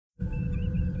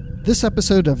This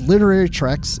episode of Literary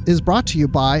Treks is brought to you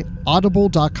by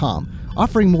Audible.com,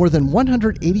 offering more than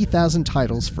 180,000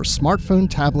 titles for smartphone,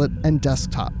 tablet, and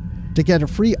desktop. To get a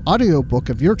free audiobook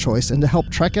of your choice and to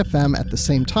help Trek FM at the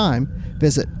same time,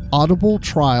 visit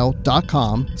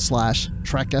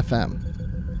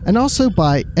audibletrial.com/trekfm. And also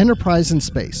by Enterprise in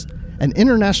Space, an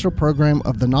international program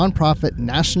of the nonprofit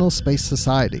National Space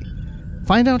Society.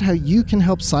 Find out how you can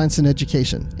help science and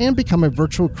education and become a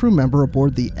virtual crew member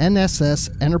aboard the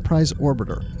NSS Enterprise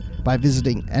Orbiter by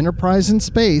visiting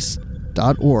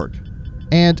enterpriseinspace.org.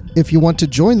 And if you want to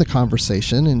join the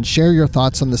conversation and share your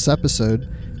thoughts on this episode,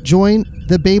 join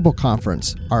the Babel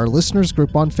Conference, our listeners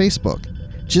group on Facebook.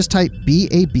 Just type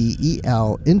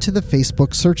BABEL into the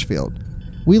Facebook search field.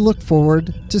 We look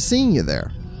forward to seeing you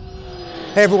there.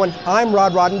 Hey everyone, I'm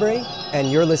Rod Roddenberry,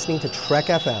 and you're listening to Trek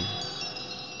FM.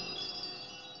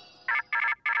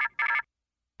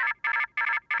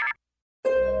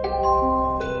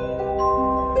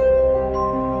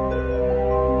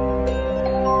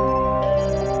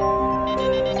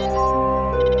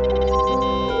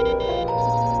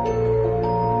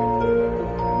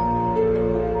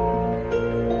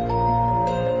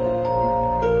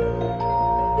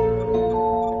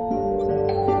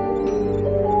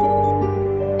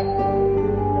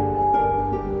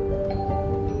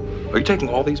 Are you taking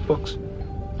all these books?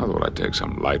 I thought I'd take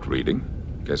some light reading,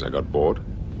 in case I got bored.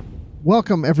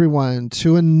 Welcome, everyone,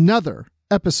 to another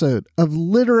episode of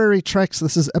Literary Treks.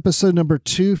 This is episode number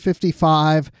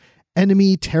 255,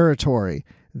 Enemy Territory.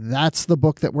 That's the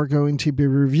book that we're going to be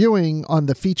reviewing on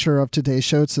the feature of today's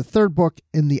show. It's the third book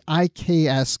in the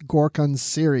IKS Gorkon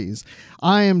series.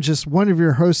 I am just one of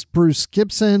your hosts, Bruce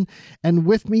Gibson, and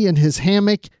with me in his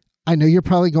hammock, I know you're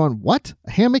probably going, what?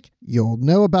 A hammock? You'll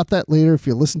know about that later if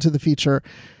you listen to the feature.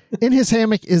 In his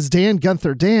hammock is Dan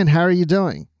Gunther. Dan, how are you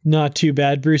doing? Not too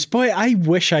bad, Bruce. Boy, I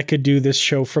wish I could do this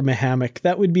show from a hammock.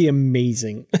 That would be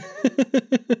amazing.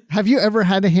 Have you ever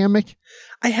had a hammock?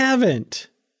 I haven't.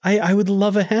 I would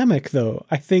love a hammock, though.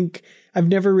 I think I've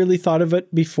never really thought of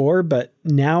it before, but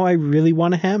now I really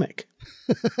want a hammock.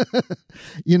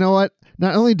 You know what?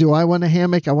 Not only do I want a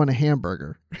hammock, I want a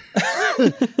hamburger.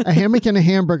 A hammock and a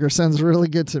hamburger sounds really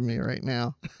good to me right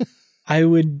now. I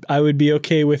would be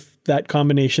okay with that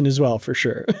combination as well, for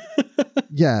sure.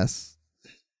 Yes.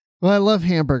 Well, I love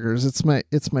hamburgers. It's my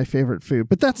favorite food,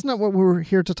 but that's not what we're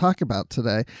here to talk about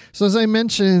today. So as I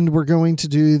mentioned, we're going to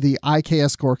do the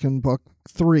IKS Gorkon book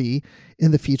 3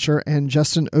 in the feature, and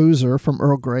Justin Ozer from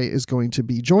Earl Grey is going to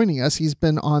be joining us. He's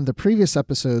been on the previous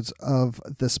episodes of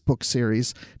this book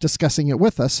series discussing it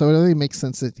with us, so it really makes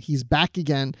sense that he's back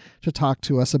again to talk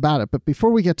to us about it. But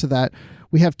before we get to that,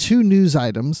 we have two news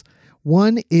items.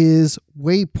 One is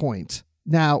Waypoint.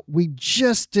 Now, we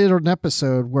just did an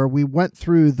episode where we went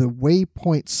through the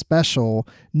Waypoint special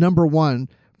number 1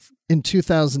 in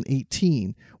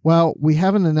 2018. Well, we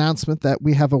have an announcement that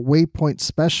we have a Waypoint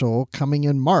special coming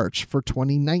in March for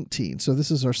 2019. So this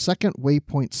is our second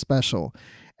Waypoint special.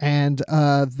 And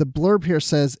the blurb here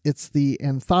says it's the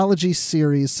anthology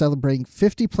series celebrating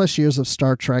 50 plus years of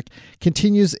Star Trek,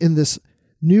 continues in this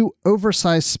new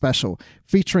oversized special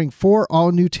featuring 4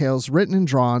 all-new tales written and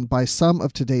drawn by some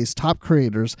of today's top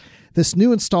creators. This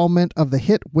new installment of the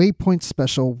hit Waypoint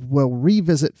special will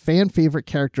revisit fan-favorite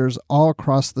characters all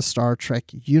across the Star Trek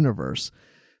universe.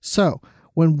 So,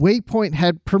 when Waypoint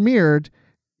had premiered,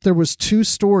 there was 2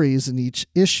 stories in each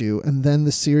issue, and then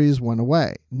the series went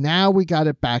away. Now we got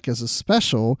it back as a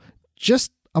special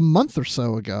just a month or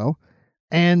so ago,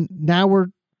 and now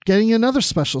we're getting another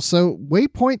special. So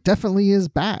Waypoint definitely is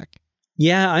back.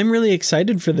 Yeah, I'm really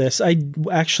excited for this. I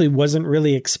actually wasn't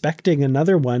really expecting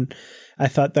another one. I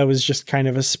thought that was just kind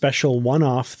of a special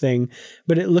one-off thing,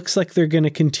 but it looks like they're going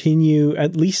to continue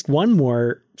at least one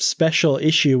more special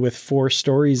issue with 4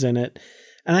 stories in it.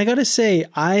 And I got to say,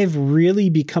 I've really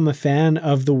become a fan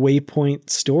of the Waypoint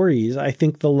stories. I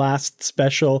think the last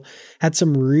special had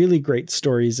some really great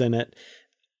stories in it,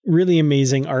 really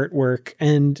amazing artwork,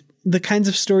 and the kinds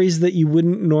of stories that you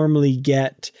wouldn't normally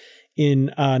get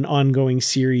in an ongoing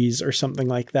series or something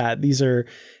like that. These are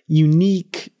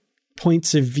unique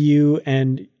points of view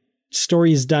and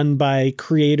stories done by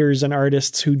creators and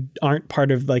artists who aren't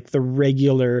part of like the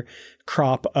regular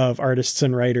crop of artists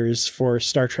and writers for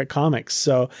Star Trek comics.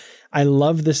 So I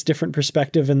love this different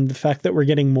perspective, and the fact that we're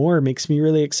getting more makes me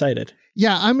really excited.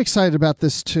 Yeah, I'm excited about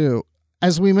this too.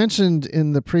 As we mentioned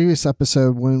in the previous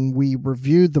episode when we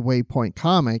reviewed the Waypoint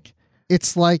comic,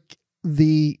 it's like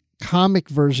the comic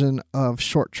version of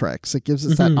short treks. It gives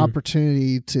us that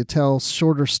opportunity to tell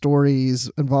shorter stories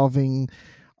involving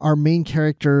our main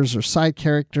characters or side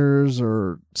characters,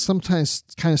 or sometimes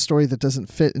kind of story that doesn't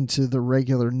fit into the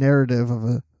regular narrative of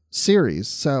a series.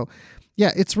 So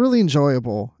yeah, it's really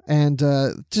enjoyable. And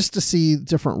just to see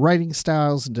different writing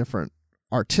styles and different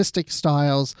artistic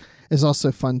styles is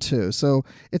also fun too. So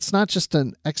it's not just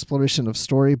an exploration of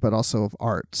story, but also of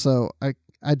art. So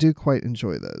I do quite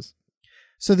enjoy those.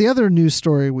 So the other news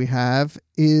story we have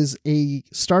is a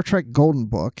Star Trek Golden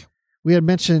Book. We had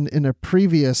mentioned in a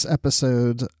previous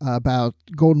episode about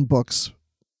Golden Books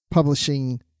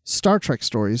publishing Star Trek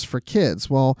stories for kids.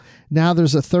 Well, now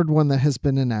there's a third one that has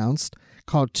been announced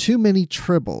called Too Many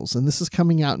Tribbles, and this is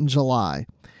coming out in July.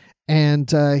 And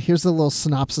here's a little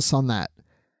synopsis on that.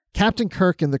 Captain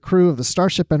Kirk and the crew of the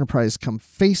Starship Enterprise come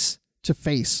face to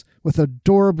face with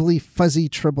adorably fuzzy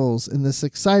tribbles in this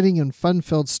exciting and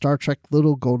fun-filled Star Trek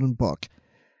Little Golden Book.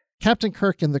 Captain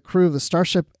Kirk and the crew of the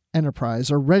Starship Enterprise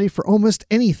are ready for almost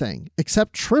anything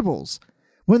except tribbles.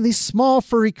 When these small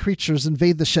furry creatures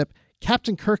invade the ship,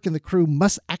 Captain Kirk and the crew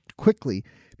must act quickly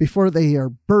before they are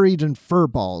buried in fur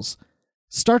balls.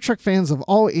 Star Trek fans of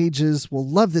all ages will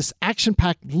love this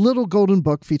action-packed little golden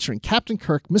book featuring Captain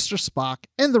Kirk, Mr. Spock,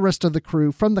 and the rest of the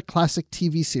crew from the classic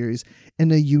TV series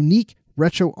in a unique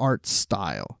retro art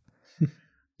style.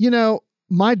 You know,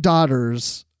 my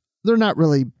daughters, they're not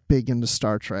really big into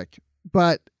Star Trek,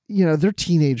 but, you know, they're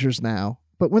teenagers now.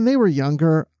 But when they were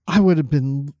younger, I would have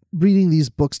been reading these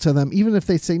books to them, even if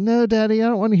they say, no, Daddy, I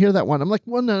don't want to hear that one. I'm like,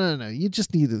 well, no. You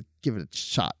just need to give it a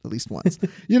shot at least once.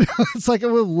 You know, it's like I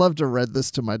would love to read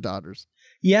this to my daughters.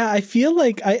 Yeah, I feel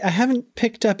like I haven't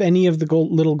picked up any of the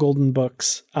little golden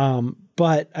books,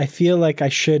 but I feel like I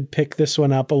should pick this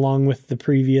one up along with the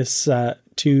previous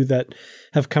two that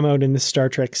have come out in the Star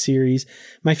Trek series.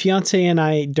 My fiance and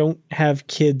I don't have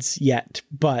kids yet,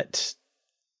 but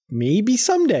maybe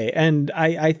someday. And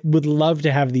I would love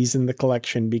to have these in the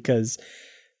collection because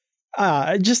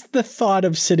just the thought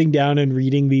of sitting down and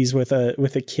reading these with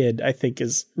a kid, I think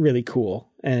is really cool.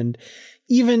 And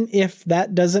even if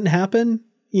that doesn't happen,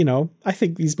 you know, I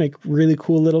think these make really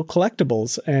cool little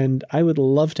collectibles and I would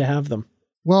love to have them.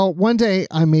 Well, one day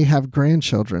I may have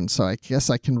grandchildren, so I guess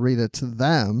I can read it to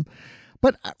them.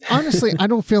 But honestly, I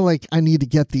don't feel like I need to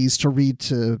get these to read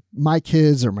to my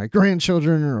kids or my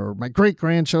grandchildren or my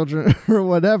great-grandchildren or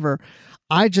whatever.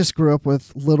 I just grew up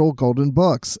with little golden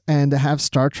books, and to have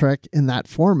Star Trek in that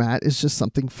format is just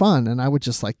something fun, and I would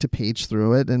just like to page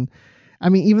through it. And I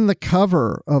mean, even the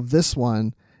cover of this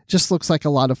one just looks like a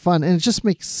lot of fun, and it just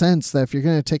makes sense that if you're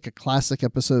going to take a classic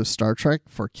episode of Star Trek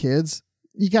for kids,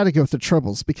 you got to go with the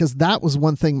tribbles, because that was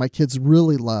one thing my kids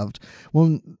really loved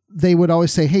when they would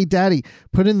always say, hey, Daddy,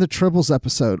 put in the tribbles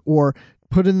episode or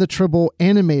put in the tribble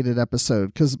animated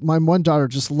episode. Because my one daughter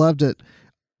just loved it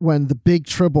when the big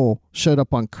tribble showed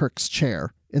up on Kirk's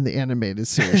chair in the animated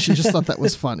series. She just thought that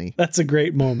was funny. That's a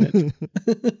great moment.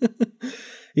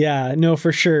 Yeah, no,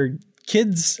 for sure.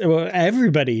 Kids, well,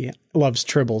 everybody loves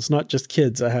tribbles, not just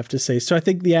kids, I have to say. So I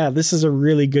think, yeah, this is a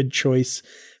really good choice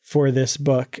for this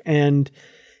book. And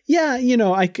yeah, you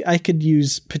know, I could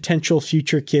use potential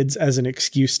future kids as an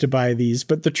excuse to buy these,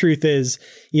 but the truth is,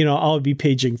 you know, I'll be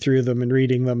paging through them and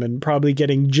reading them and probably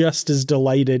getting just as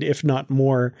delighted, if not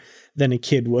more, than a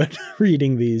kid would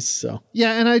reading these. So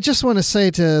yeah, and I just want to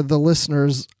say to the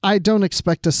listeners, I don't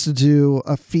expect us to do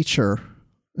a feature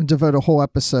and devote a whole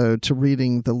episode to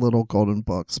reading the little golden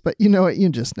books, but you know what? You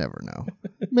just never know.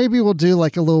 Maybe we'll do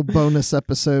like a little bonus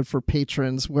episode for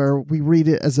patrons where we read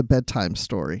it as a bedtime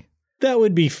story. That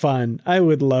would be fun. I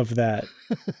would love that.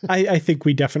 I think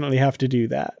we definitely have to do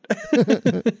that.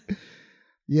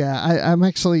 Yeah, I'm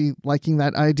actually liking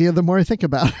that idea the more I think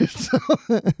about it. So.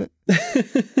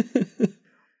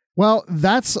 Well,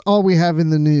 that's all we have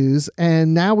in the news.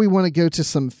 And now we want to go to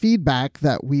some feedback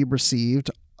that we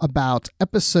received about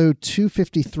episode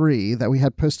 253 that we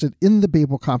had posted in the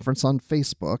Babel Conference on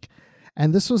Facebook.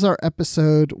 And this was our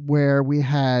episode where we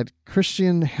had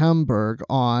Christian Hamburg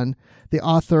on, the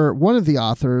author, one of the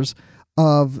authors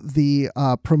of the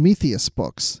Prometheus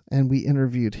books. And we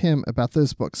interviewed him about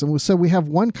those books. And so we have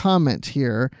one comment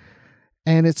here,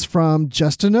 and it's from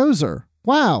Justin Ozer.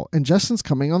 Wow. And Justin's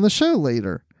coming on the show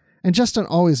later. And Justin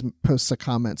always posts a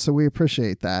comment, so we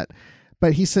appreciate that.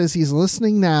 But he says he's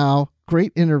listening now.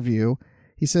 Great interview.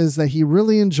 He says that he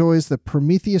really enjoys the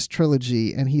Prometheus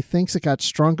trilogy, and he thinks it got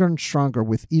stronger and stronger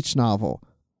with each novel.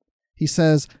 He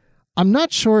says, I'm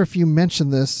not sure if you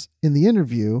mentioned this in the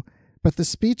interview, but the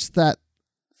speech that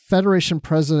Federation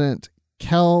President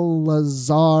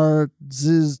Kelazar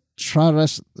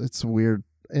Ziztrash, it's a weird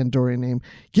Andorian name,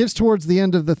 gives towards the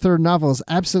end of the third novel is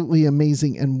absolutely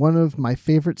amazing and one of my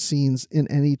favorite scenes in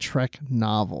any Trek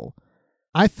novel.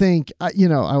 I think, you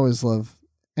know, I always love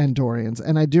Andorians,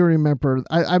 and I do remember,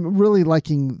 I'm really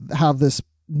liking how this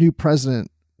new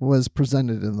president was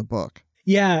presented in the book.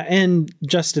 Yeah, and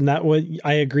Justin,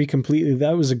 I agree completely.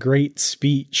 That was a great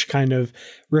speech, kind of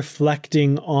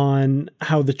reflecting on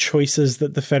how the choices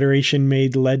that the Federation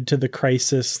made led to the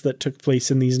crisis that took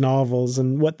place in these novels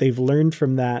and what they've learned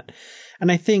from that.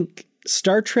 And I think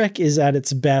Star Trek is at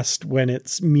its best when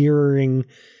it's mirroring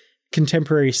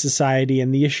contemporary society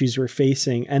and the issues we're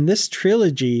facing. And this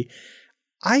trilogy,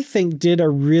 I think, did a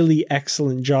really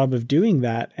excellent job of doing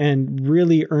that and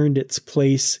really earned its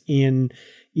place in,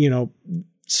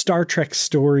 Star Trek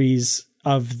stories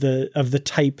of the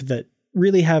type that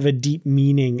really have a deep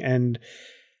meaning, and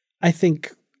I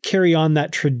think carry on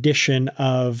that tradition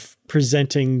of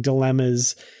presenting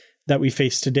dilemmas that we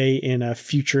face today in a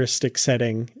futuristic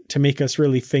setting to make us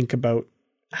really think about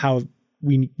how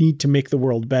we need to make the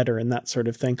world better and that sort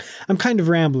of thing. I'm kind of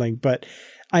rambling, but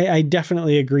I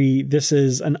definitely agree. This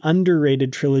is an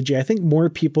underrated trilogy. I think more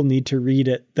people need to read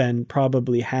it than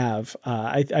probably have.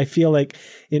 I feel like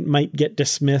it might get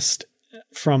dismissed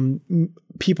from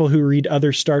people who read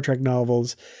other Star Trek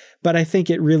novels, but I think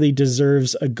it really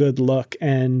deserves a good look.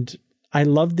 And I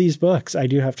love these books, I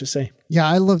do have to say. Yeah,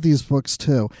 I love these books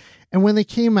too. And when they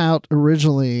came out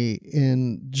originally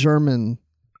in German,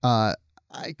 I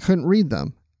couldn't read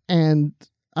them. And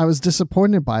I was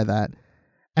disappointed by that.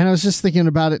 And I was just thinking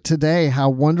about it today, how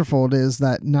wonderful it is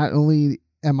that not only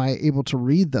am I able to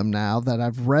read them now, that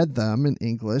I've read them in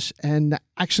English and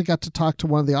actually got to talk to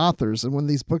one of the authors. And when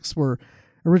these books were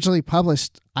originally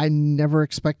published, I never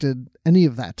expected any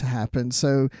of that to happen.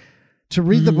 So to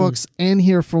read the books and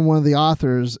hear from one of the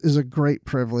authors is a great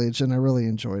privilege, and I really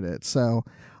enjoyed it. So,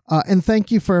 and thank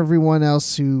you for everyone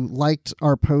else who liked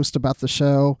our post about the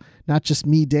show. Not just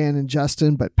me, Dan, and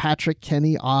Justin, but Patrick,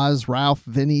 Kenny, Oz, Ralph,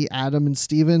 Vinny, Adam, and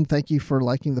Steven. Thank you for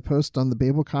liking the post on the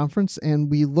Babel Conference,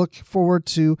 and we look forward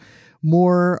to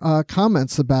more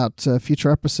comments about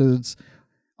future episodes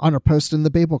on our post in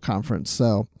the Babel Conference.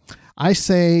 So I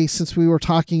say, since we were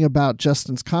talking about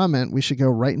Justin's comment, we should go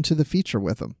right into the feature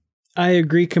with him. I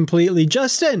agree completely.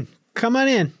 Justin, come on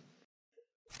in.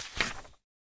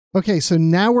 Okay, so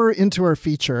now we're into our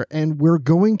feature, and we're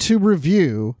going to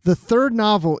review the third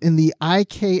novel in the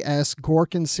IKS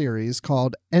Gorkin series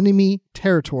called Enemy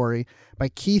Territory by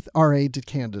Keith R.A.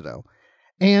 DeCandido.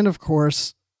 And, of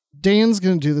course, Dan's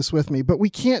going to do this with me, but we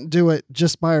can't do it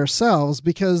just by ourselves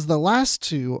because the last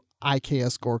two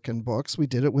IKS Gorkin books, we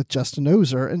did it with Justin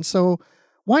Ozer, and so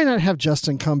why not have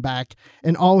Justin come back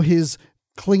in all his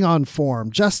Klingon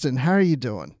form? Justin, how are you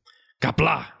doing?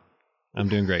 Kapla! I'm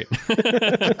doing great.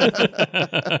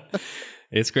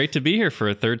 It's great to be here for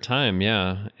a third time,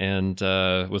 yeah. And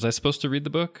was I supposed to read the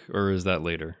book, or is that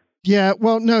later? Yeah,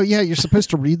 well, no, yeah, you're supposed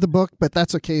to read the book, but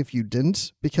that's okay if you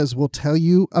didn't, because we'll tell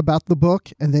you about the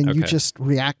book, and then you just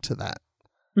react to that.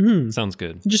 Mm-hmm. Sounds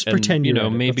good. Just pretend you know.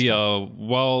 read it. Maybe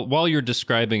while you're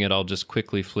describing it, I'll just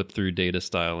quickly flip through Data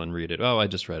Style and read it. Oh, I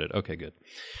just read it. Okay, good.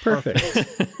 Perfect.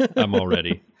 I'm all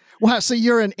ready. Wow, so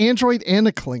you're an android and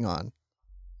a Klingon.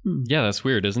 Yeah, that's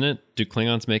weird, isn't it? Do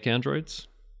Klingons make androids?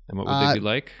 And what would they be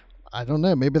like? I don't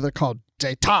know. Maybe they're called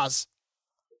Datas.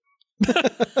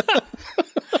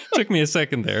 Took me a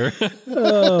second there.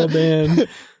 Oh, man.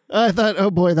 I thought, oh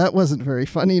boy, that wasn't very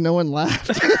funny. No one laughed.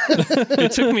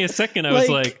 It took me a second. I was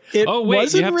like, oh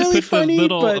wait, you have really to put funny, the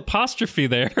little apostrophe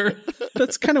there.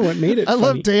 That's kind of what made it I funny.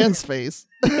 love Dan's face.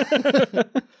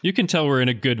 You can tell we're in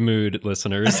a good mood,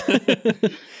 listeners.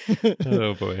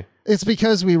 Oh boy. It's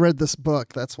because we read this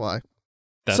book. That's why.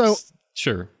 That's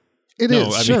sure. It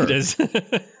is. Sure. It is.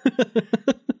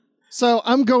 So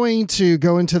I'm going to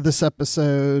go into this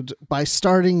episode by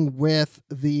starting with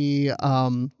the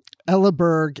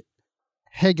Elleberg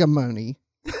hegemony,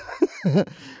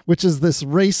 which is this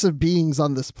race of beings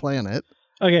on this planet.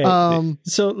 Okay,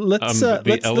 so let's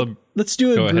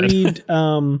do agreed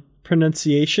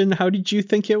pronunciation. How did you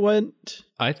think it went?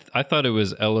 I thought it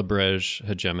was Ellebrej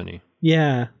hegemony.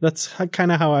 Yeah, that's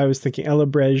kind of how I was thinking.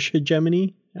 Ellebrej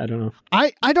hegemony. I don't know.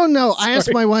 I don't know. Sorry. I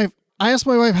asked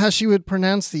my wife how she would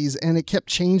pronounce these, and it kept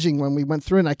changing when we went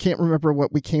through, and I can't remember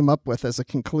what we came up with as a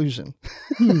conclusion.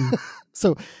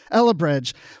 So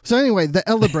Ellebrej. So anyway, the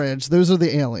Ellebrej, those are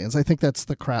the aliens. I think that's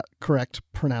the correct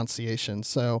pronunciation.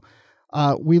 So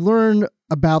we learn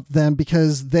about them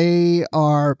because they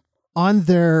are on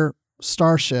their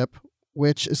starship,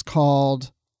 which is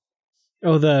called...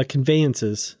 Oh, the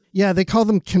conveyances. Yeah, they call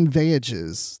them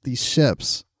conveyages, these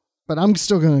ships. But I'm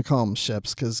still going to call them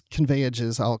ships because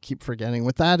conveyages, I'll keep forgetting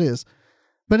what that is.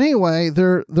 But anyway,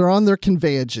 they're on their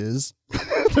conveyages.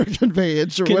 Their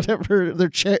conveyance or whatever. Their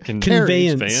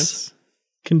conveyance.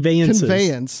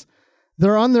 Conveyance.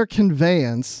 They're on their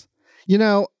conveyance. You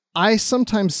know, I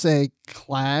sometimes say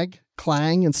clag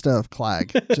clang instead of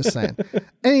clag. Just saying.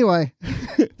 Anyway,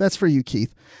 that's for you,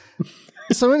 Keith.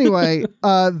 So anyway,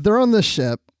 they're on the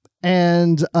ship,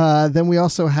 and then we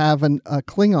also have a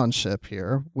Klingon ship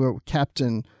here, where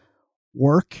Captain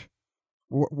Warwick.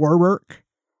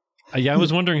 Yeah, I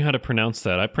was wondering how to pronounce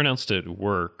that. I pronounced it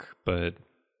work, but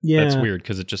that's weird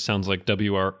because it just sounds like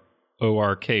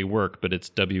WRORK work, but it's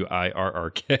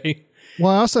WIRRK.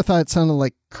 Well, I also thought it sounded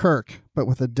like Kirk, but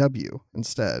with a W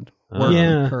instead.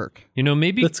 Yeah. Kirk. You know,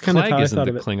 maybe That's kind of Clag how I isn't thought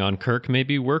the of it. Klingon Kirk.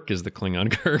 Maybe work is the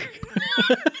Klingon Kirk.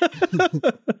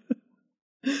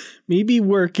 Maybe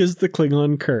work is the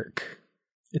Klingon Kirk.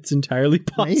 It's entirely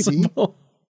possible.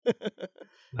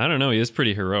 I don't know. He is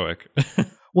pretty heroic.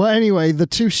 Well, anyway, the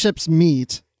two ships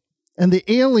meet, and the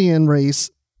alien race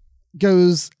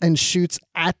goes and shoots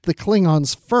at the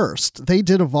Klingons first. They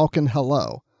did a Vulcan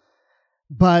hello.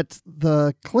 But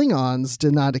the Klingons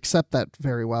did not accept that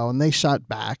very well, and they shot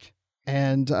back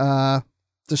and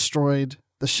destroyed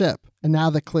the ship. And now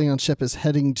the Klingon ship is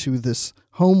heading to this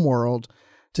home world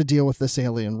to deal with this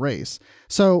alien race.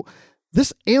 So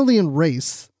this alien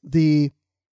race, the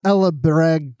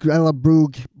Elabreg,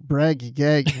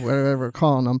 whatever we're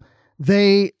calling them,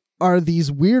 they are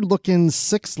these weird-looking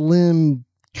six-limbed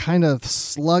kind of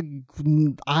slug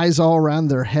eyes all around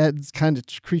their heads kind of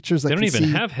creatures that They don't can even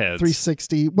see have heads.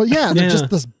 360. Well, yeah, they're just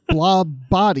this blob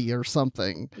body or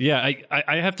something. Yeah,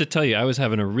 I have to tell you, I was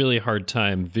having a really hard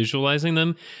time visualizing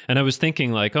them, and I was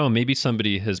thinking like, oh, maybe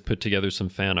somebody has put together some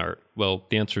fan art. Well,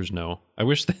 the answer is no. I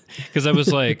wish because I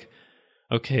was like,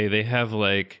 okay, they have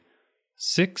like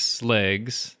 6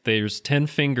 legs. There's 10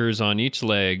 fingers on each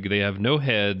leg. They have no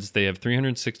heads. They have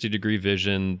 360-degree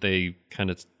vision. They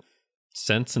kind of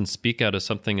sense and speak out of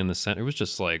something in the center. It was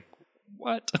just like,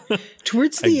 what?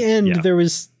 Towards the end, there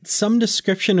was some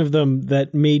description of them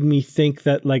that made me think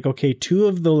that, like, okay, 2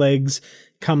 of the legs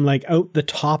come like out the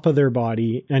top of their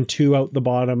body and 2 out the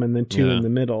bottom and then 2 in the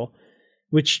middle,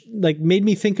 which like made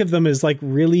me think of them as like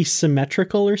really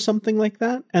symmetrical or something like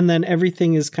that. And then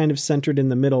everything is kind of centered in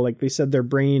the middle. Like they said, their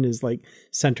brain is like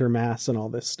center mass and all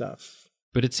this stuff.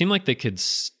 But it seemed like they could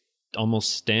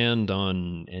almost stand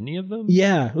on any of them.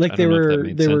 Yeah, like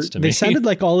they sounded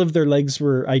like all of their legs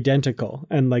were identical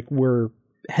and like were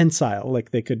hensile,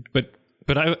 like they could. But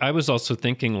I was also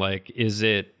thinking, like, is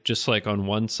it just like on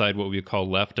one side what we call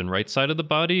left and right side of the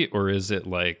body, or is it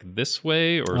like this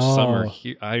way, or some are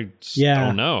here? I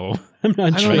don't know. I'm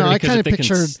not sure. I don't know. I kind of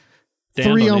pictured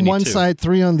 3 on one side,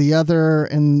 3 on the other,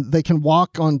 and they can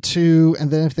walk on 2,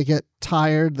 and then if they get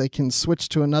tired, they can switch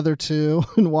to another 2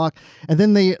 and walk. And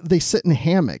then they sit in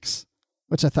hammocks,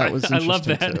 which I thought was interesting. I love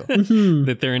that. Too.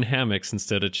 That they're in hammocks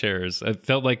instead of chairs. I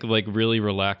felt like really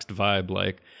relaxed vibe,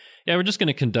 like, yeah, we're just going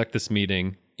to conduct this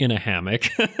meeting in a hammock.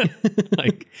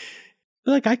 like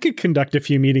I could conduct a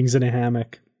few meetings in a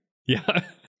hammock. Yeah.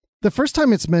 The first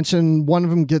time it's mentioned, one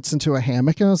of them gets into a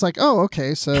hammock, and I was like, oh,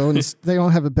 okay, so they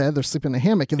don't have a bed, they're sleeping in a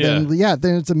hammock. And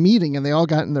then it's a meeting, and they all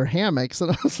got in their hammocks, and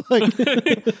I was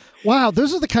like, wow,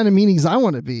 those are the kind of meetings I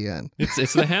want to be in.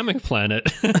 It's the hammock planet.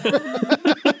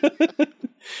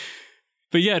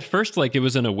 But yeah, at first, like, it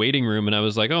was in a waiting room, and I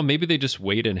was like, oh, maybe they just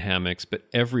wait in hammocks, but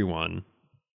everyone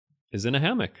is in a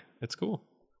hammock. It's cool.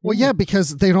 Well, yeah,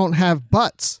 because they don't have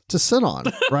butts to sit on,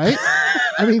 right?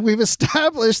 I mean, we've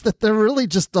established that they're really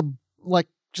just a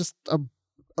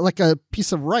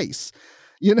piece of rice,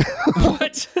 you know?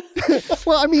 What?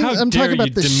 Well, I mean, I'm talking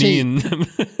about the shape. Them.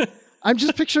 I'm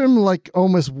just picturing them like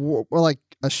almost like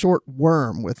a short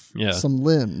worm with some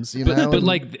limbs, you know? But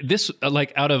like this,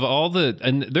 like out of all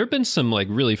and there have been some like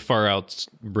really far out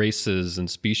races and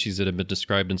species that have been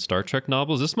described in Star Trek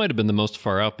novels. This might have been the most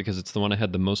far out because it's the one I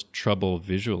had the most trouble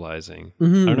visualizing. I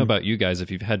don't know about you guys if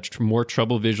you've had more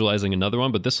trouble visualizing another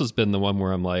one, but this has been the one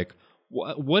where I'm like,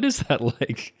 what is that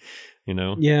like? You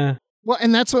know? Yeah. Well,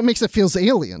 and that's what makes it feels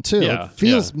alien too. Yeah, it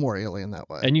feels more alien that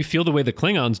way. And you feel the way the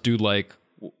Klingons do, like,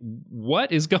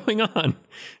 what is going on?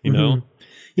 You know?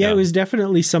 Yeah, it was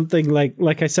definitely something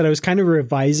like I said, I was kind of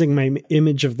revising my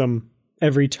image of them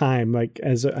every time, like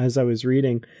as I was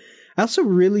reading. I also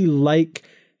really like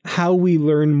how we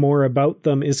learn more about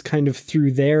them is kind of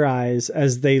through their eyes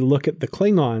as they look at the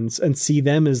Klingons and see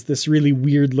them as this really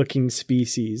weird looking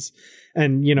species.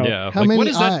 And, you know, how many what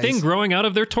is that eyes? thing growing out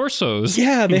of their torsos?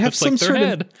 Yeah, they have some like sort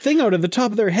head. of thing out of the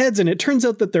top of their heads, and it turns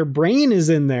out that their brain is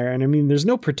in there. And I mean, there's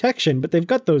no protection, but they've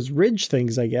got those ridge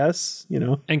things, I guess, you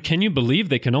know. And can you believe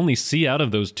they can only see out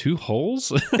of those 2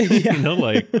 holes? You know,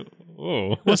 like,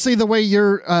 whoa. Well, see, the way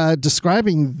you're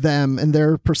describing them and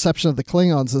their perception of the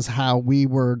Klingons is how we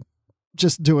were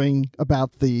just doing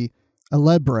about the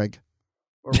Lebreg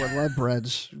or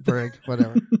Lebrej,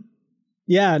 whatever.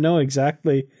 Yeah, no,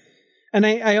 exactly. And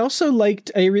I also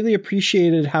I really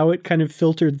appreciated how it kind of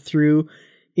filtered through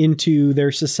into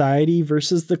their society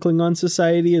versus the Klingon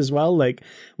society as well. Like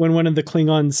when one of the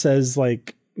Klingons says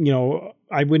like, you know,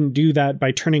 I wouldn't do that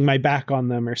by turning my back on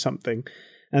them or something.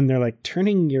 And they're like,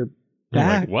 turning your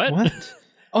back? Like, what?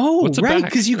 Oh, What's a right,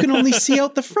 back? because you can only see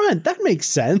out the front. That makes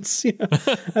sense. You know,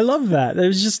 I love that. It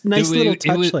was just a nice little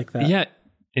touch like that. Yeah,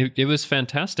 it was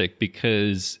fantastic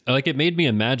because like it made me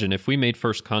imagine if we made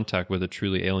first contact with a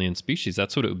truly alien species,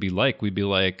 that's what it would be like. We'd be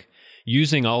like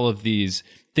using all of these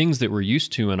things that we're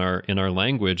used to in our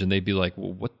language, and they'd be like,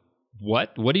 well,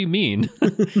 what do you mean?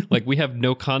 Like we have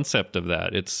no concept of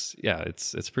that. It's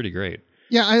pretty great.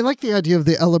 Yeah, I like the idea of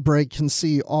the Ellebrae can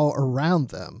see all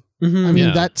around them. Mm-hmm. I mean,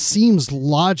 Yeah. that seems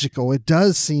logical. It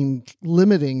does seem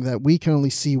limiting that we can only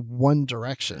see one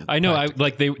direction. I know.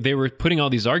 They were putting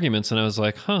all these arguments, and I was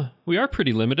like, huh, we are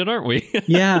pretty limited, aren't we?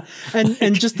 Yeah.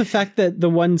 And just the fact that the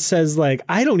one says like,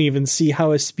 I don't even see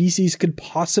how a species could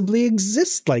possibly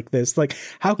exist like this. Like,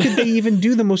 how could they even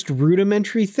do the most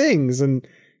rudimentary things? And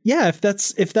yeah, if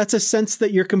that's a sense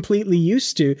that you're completely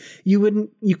used to,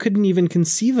 you couldn't even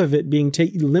conceive of it being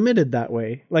limited that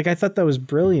way. Like, I thought that was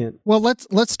brilliant. Well,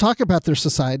 let's talk about their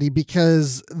society,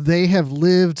 because they have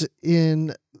lived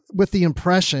with the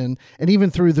impression, and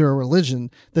even through their religion,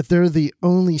 that they're the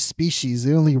only species,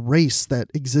 the only race that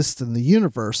exists in the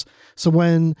universe. So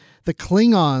when the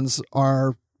Klingons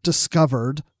are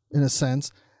discovered, in a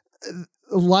sense,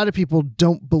 a lot of people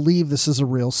don't believe this is a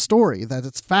real story, that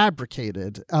it's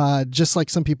fabricated. Just like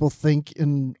some people think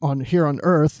here on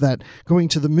Earth that going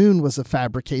to the moon was a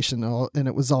fabrication and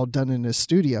it was all done in a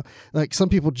studio. Like some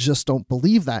people just don't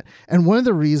believe that. And one of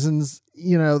the reasons,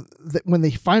 you know, that when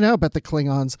they find out about the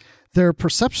Klingons, their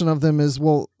perception of them is,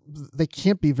 well, they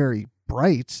can't be very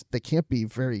bright. They can't be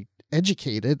very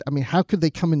educated. I mean, how could they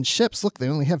come in ships? Look, they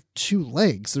only have 2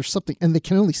 legs. There's something, and they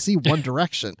can only see one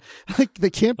direction. Like they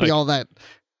can't be all that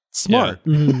smart.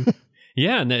 Yeah. Mm-hmm.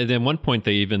 Yeah, and at one point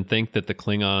they even think that the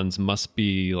Klingons must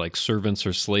be like servants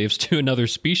or slaves to another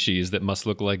species that must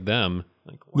look like them.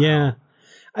 Like, wow. Yeah.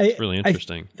 It's really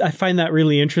interesting. I find that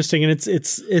really interesting, and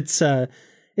it's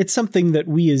something that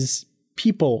we as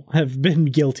people have been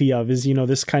guilty of, is, you know,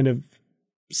 this kind of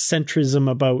centrism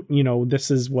about, you know,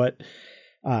 this is what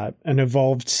an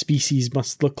evolved species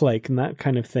must look like and that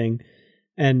kind of thing.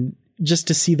 And just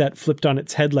to see that flipped on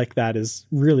its head like that is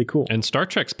really cool. And Star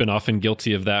Trek's been often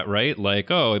guilty of that, right?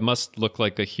 Like, oh, it must look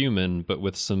like a human, but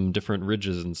with some different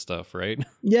ridges and stuff, right?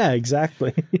 Yeah,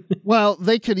 exactly. Well,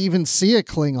 they could even see a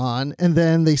Klingon, and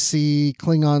then they see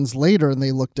Klingons later and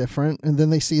they look different, and then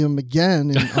they see them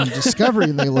again on Discovery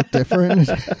and they look different.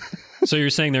 So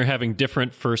you're saying they're having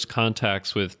different first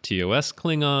contacts with TOS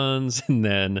Klingons, and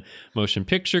then motion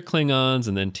picture Klingons,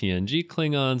 and then TNG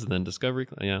Klingons, and then Discovery.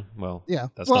 Yeah, well, Yeah.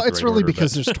 That's Well, not the it's right really order,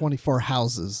 because but- there's 24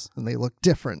 houses and they look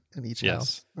different in each Yes.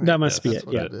 house. That must be that's it.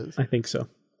 what Yeah, it is. I think so.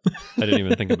 I didn't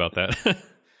even think about that.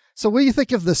 So what do you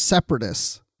think of the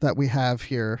separatists that we have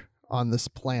here on this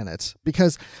planet?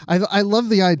 Because I love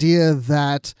the idea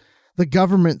that the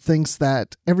government thinks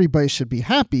that everybody should be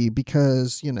happy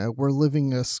because, you know, we're living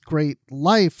this great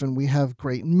life and we have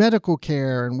great medical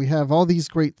care and we have all these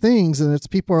great things. And it's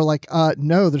people are like,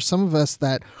 no, there's some of us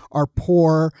that are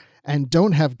poor and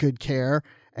don't have good care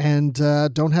and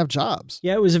don't have jobs.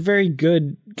 Yeah, it was a very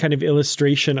good kind of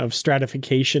illustration of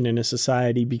stratification in a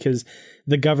society, because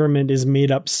the government is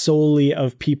made up solely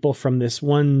of people from this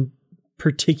one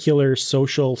particular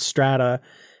social strata.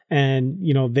 And,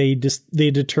 you know, they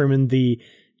determine the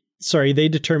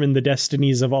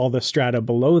destinies of all the strata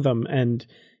below them, and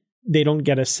they don't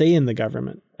get a say in the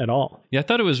government at all. Yeah, I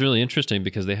thought it was really interesting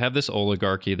because they have this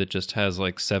oligarchy that just has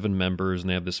like 7 members, and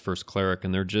they have this first cleric,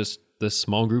 and they're just this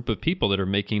small group of people that are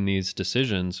making these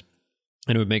decisions.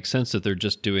 And it would make sense that they're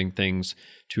just doing things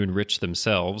to enrich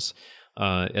themselves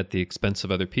at the expense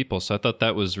of other people. So I thought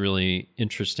that was really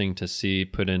interesting to see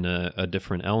put in a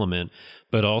different element,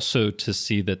 but also to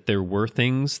see that there were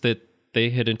things that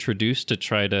they had introduced to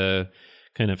try to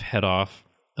kind of head off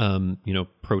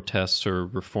protests or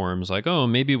reforms, like, oh,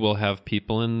 maybe we'll have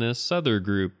people in this other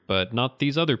group, but not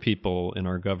these other people in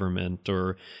our government,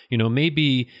 or, you know,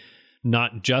 maybe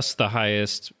not just the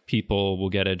highest people will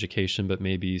get education, but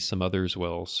maybe some others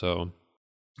will. So,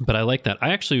 but I like that. I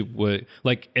actually would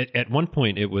like at one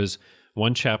point it was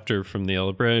one chapter from the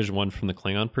Ellebrage, one from the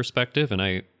Klingon perspective, and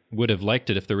I would have liked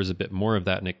it if there was a bit more of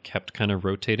that and it kept kind of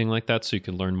rotating like that, so you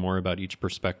could learn more about each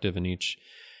perspective and each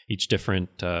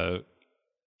different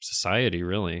society,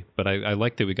 really. But I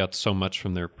like that we got so much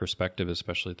from their perspective,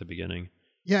 especially at the beginning.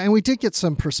 Yeah, and we did get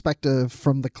some perspective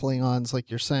from the Klingons, like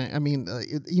you're saying. I mean,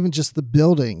 even just the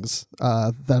buildings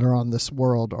that are on this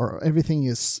world, or everything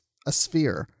is a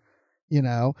sphere,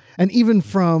 and even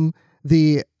from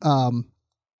the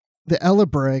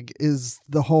Ellebrig is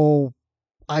the whole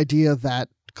idea that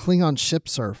Klingon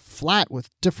ships are flat with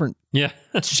different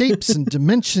shapes and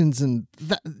dimensions, and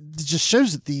that just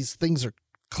shows that these things are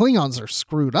Klingons are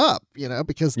screwed up,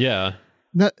 because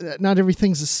not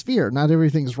everything's a sphere, not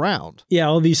everything's round. Yeah,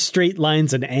 all these straight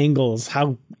lines and angles.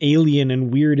 How alien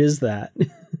and weird is that?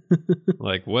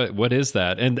 Like what is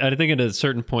that? And I think at a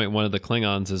certain point, one of the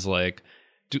Klingons is like,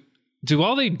 do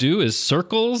all they do is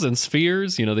circles and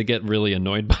spheres? They get really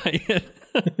annoyed by it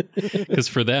because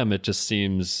for them it just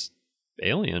seems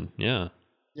alien. Yeah.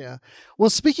 Well,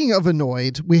 speaking of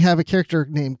annoyed, we have a character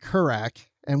named Kurak,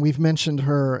 and we've mentioned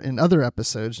her in other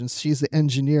episodes, and she's the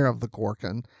engineer of the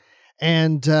Gorkon.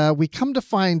 And we come to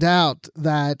find out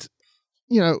that,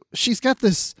 she's got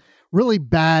this really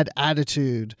bad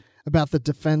attitude about the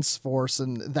Defense Force,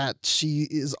 and that she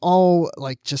is all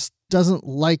like, just doesn't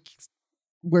like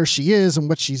where she is and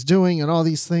what she's doing and all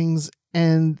these things.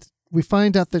 And we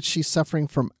find out that she's suffering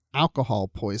from alcohol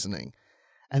poisoning.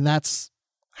 And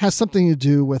has something to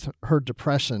do with her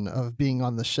depression of being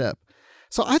on the ship.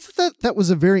 So I thought that was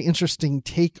a very interesting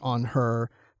take on her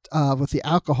with the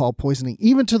alcohol poisoning,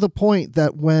 even to the point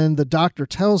that when the doctor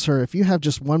tells her, if you have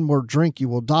just one more drink, you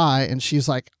will die. And she's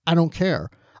like, I don't care.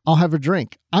 I'll have a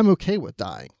drink. I'm okay with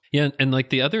dying. Yeah. And like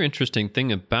the other interesting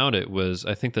thing about it was,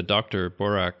 I think the Dr.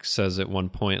 Borak says at one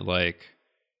point, like,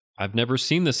 I've never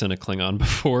seen this in a Klingon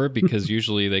before, because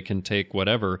usually they can take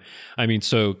whatever. I mean,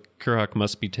 so Kurak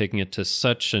must be taking it to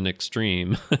such an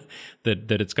extreme that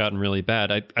it's gotten really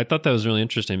bad. I thought that was really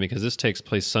interesting, because this takes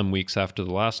place some weeks after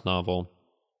the last novel.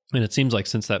 And it seems like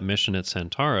since that mission at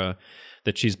Santara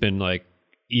that she's been like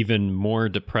even more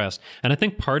depressed. And I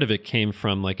think part of it came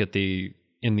from like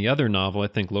in the other novel, I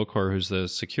think Lokor, who's the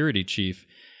security chief,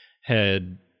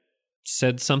 had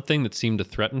said something that seemed to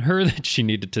threaten her, that she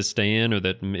needed to stay in, or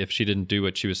that if she didn't do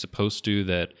what she was supposed to,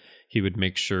 that he would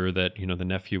make sure that, the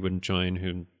nephew wouldn't join,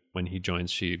 who when he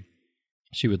joins, she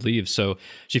would leave. So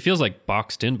she feels like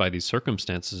boxed in by these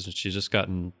circumstances, and she's just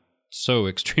gotten so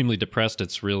extremely depressed.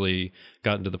 It's really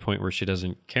gotten to the point where she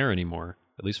doesn't care anymore,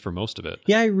 at least for most of it.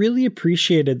 Yeah, I really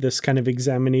appreciated this kind of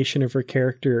examination of her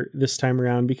character this time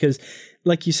around, because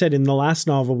like you said, in the last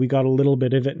novel, we got a little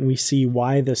bit of it and we see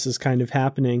why this is kind of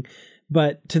happening.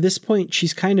 But to this point,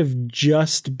 she's kind of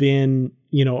just been,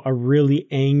 a really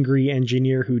angry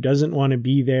engineer who doesn't want to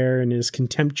be there and is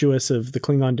contemptuous of the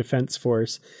Klingon Defense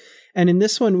Force. And in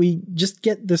this one, we just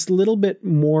get this little bit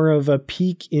more of a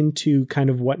peek into kind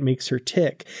of what makes her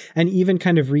tick. And even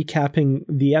kind of recapping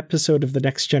the episode of The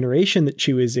Next Generation that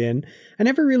she was in, I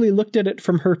never really looked at it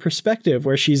from her perspective,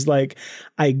 where she's like,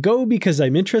 I go because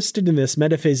I'm interested in this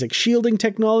metaphasic shielding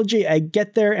technology. I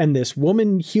get there and this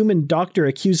human doctor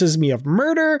accuses me of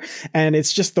murder. And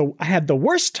it's just I had the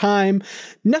worst time.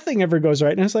 Nothing ever goes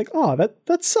right. And I was like, oh,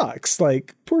 that sucks.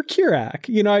 Like, poor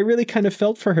Kurak. I really kind of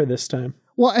felt for her this time.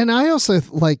 Well, and I also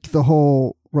like the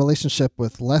whole relationship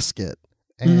with Lesket.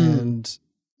 And,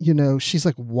 she's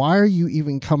like, why are you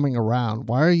even coming around?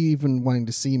 Why are you even wanting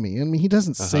to see me? I mean, he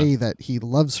doesn't say that he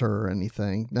loves her or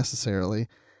anything necessarily,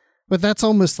 but that's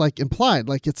almost like implied.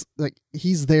 Like, it's like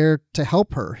he's there to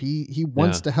help her. He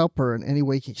wants to help her in any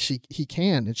way he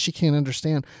can. And she can't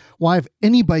understand why, if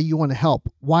anybody you want to help,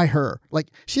 why her? Like,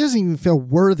 she doesn't even feel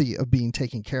worthy of being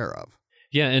taken care of.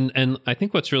 Yeah, and I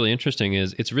think what's really interesting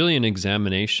is it's really an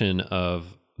examination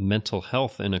of mental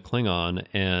health in a Klingon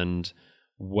and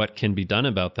what can be done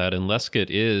about that. And Lesket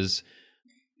is,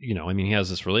 he has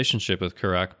this relationship with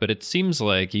Kurak, but it seems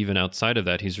like even outside of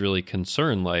that, he's really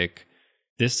concerned, like,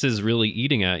 this is really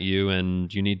eating at you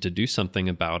and you need to do something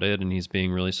about it. And he's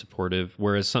being really supportive.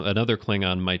 Whereas another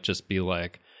Klingon might just be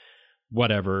like,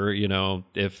 whatever,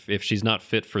 if she's not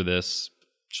fit for this,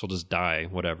 she'll just die,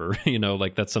 whatever,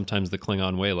 like that's sometimes the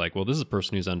Klingon way, like, well, this is a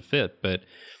person who's unfit, but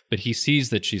he sees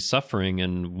that she's suffering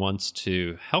and wants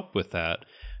to help with that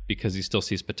because he still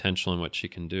sees potential in what she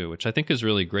can do, which I think is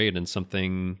really great and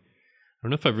something I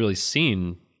don't know if I've really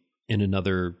seen in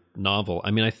another novel.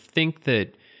 I mean, I think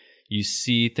that you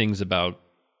see things about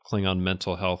Klingon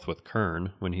mental health with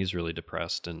Kern when he's really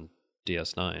depressed and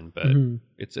DS9, but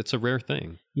it's a rare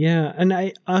thing. Yeah, and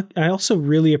I also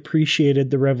really appreciated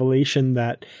the revelation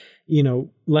that,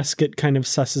 Lesket kind of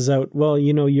susses out, well,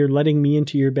 you're letting me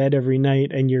into your bed every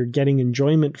night and you're getting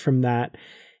enjoyment from that.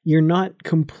 You're not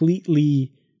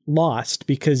completely lost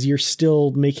because you're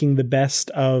still making the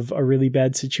best of a really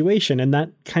bad situation. And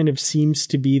that kind of seems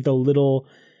to be the little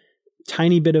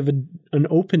tiny bit of an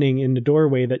opening in the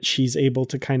doorway that she's able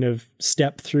to kind of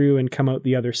step through and come out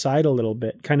the other side a little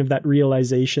bit. Kind of that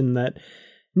realization that,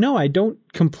 no, I don't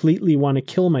completely want to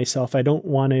kill myself. I don't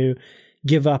want to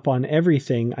give up on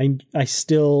everything. I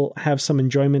still have some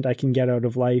enjoyment I can get out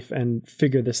of life and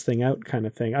figure this thing out kind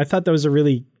of thing. I thought that was a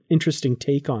really interesting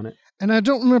take on it. And I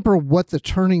don't remember what the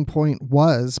turning point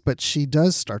was, but she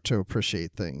does start to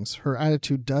appreciate things. Her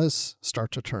attitude does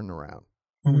start to turn around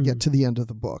when we get to the end of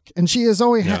the book. And she has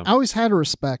always had a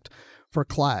respect for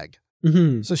Clag.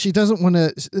 Mm-hmm. So she doesn't want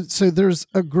to. So there's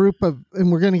a group of,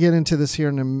 and we're going to get into this here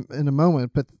in a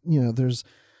moment, but there's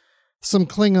some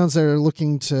Klingons that are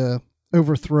looking to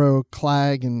overthrow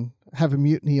Clag and have a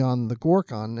mutiny on the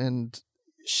Gorkon, and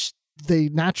they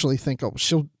naturally think, oh,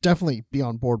 she'll definitely be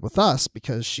on board with us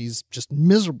because she's just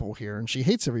miserable here and she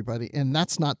hates everybody. And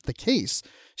that's not the case.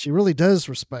 She really does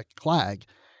respect Clag.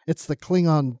 It's the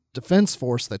Klingon Defense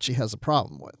Force that she has a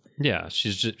problem with. Yeah,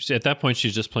 she's just, at that point,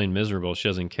 she's just plain miserable. She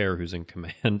doesn't care who's in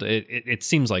command. It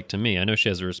seems like to me. I know she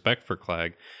has a respect for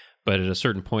Clag, but at a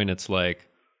certain point, it's like,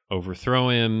 overthrow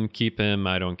him, keep him,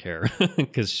 I don't care,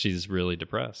 because she's really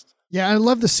depressed. Yeah, I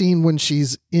love the scene when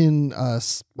she's in,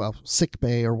 sick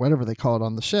bay or whatever they call it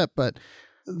on the ship, but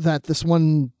that this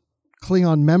one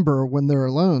Klingon member, when they're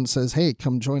alone, says, hey,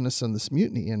 come join us in this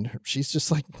mutiny. And she's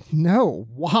just like, no,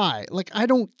 why? Like, I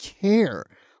don't care.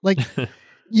 Like,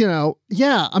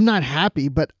 I'm not happy,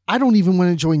 but I don't even want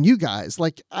to join you guys.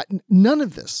 Like, none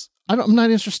of this. I'm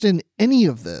not interested in any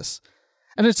of this.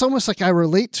 And it's almost like I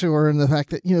relate to her in the fact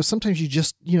that, sometimes you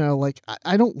just,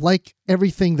 I don't like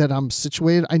everything that I'm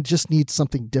situated. I just need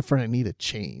something different. I need a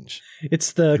change.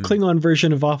 It's the Klingon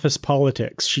version of office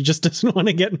politics. She just doesn't want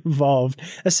to get involved.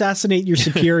 Assassinate your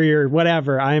superior,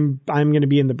 whatever. I'm going to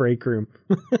be in the break room.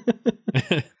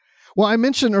 Well, I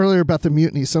mentioned earlier about the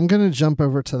mutiny, so I'm going to jump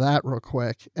over to that real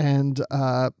quick. And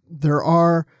there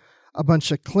are a bunch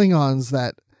of Klingons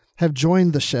that have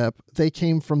joined the ship. They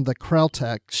came from the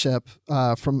Krelltech ship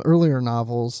from earlier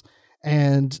novels.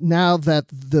 And now that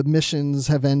the missions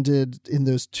have ended in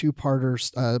those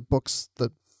two-parter books,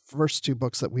 the first two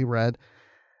books that we read,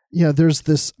 there's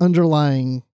this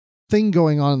underlying thing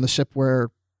going on in the ship where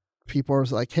people are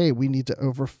like, hey, we need to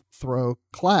overthrow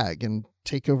Clag and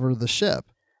take over the ship.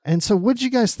 And so what did you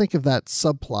guys think of that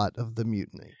subplot of the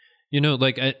mutiny?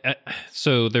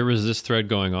 So there was this thread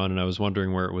going on, and I was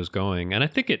wondering where it was going. And I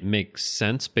think it makes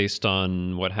sense based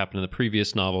on what happened in the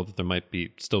previous novel that there might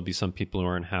still be some people who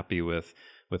aren't happy with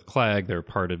Clag. They're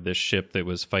part of this ship that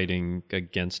was fighting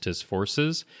against his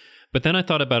forces. But then I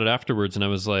thought about it afterwards, and I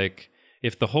was like,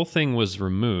 if the whole thing was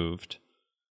removed,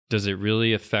 does it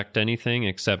really affect anything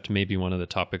except maybe one of the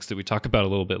topics that we talk about a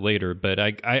little bit later? But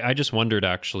I just wondered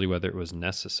actually whether it was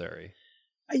necessary.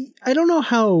 I don't know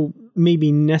how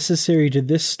maybe necessary to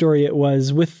this story it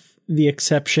was, with the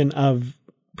exception of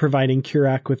providing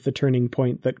Kurak with the turning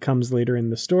point that comes later in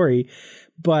the story.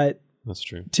 But that's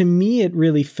true. To me, it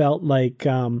really felt like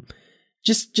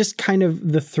just kind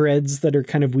of the threads that are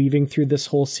kind of weaving through this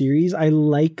whole series. I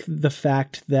like the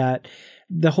fact that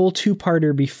the whole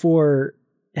two-parter before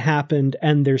happened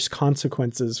and there's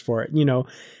consequences for it.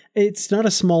 It's not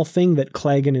a small thing that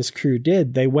Clag and his crew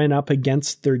did. They went up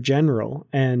against their general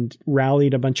and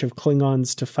rallied a bunch of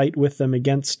Klingons to fight with them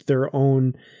against their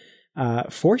own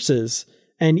forces.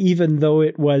 And even though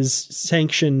it was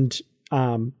sanctioned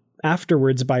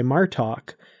afterwards by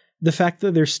Martok, the fact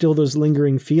that there's still those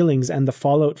lingering feelings and the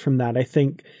fallout from that, I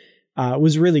think,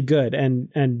 was really good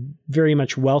and very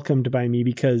much welcomed by me,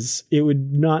 because it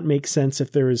would not make sense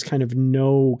if there was kind of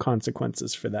no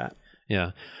consequences for that.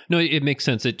 Yeah. No, it makes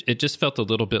sense. It just felt a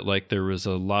little bit like there was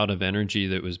a lot of energy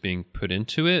that was being put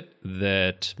into it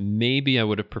that maybe I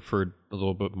would have preferred a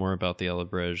little bit more about the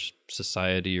Elebrej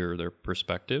society or their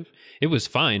perspective. It was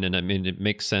fine, and I mean, it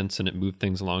makes sense, and it moved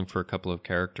things along for a couple of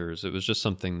characters. It was just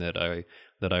something that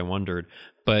I wondered.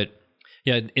 But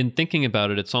yeah, in thinking about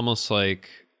it, it's almost like,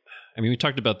 I mean, we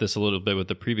talked about this a little bit with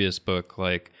the previous book,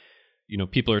 like,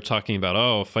 people are talking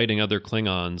about, fighting other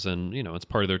Klingons, and, it's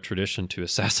part of their tradition to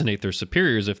assassinate their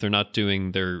superiors if they're not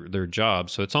doing their job.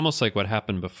 So it's almost like what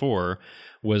happened before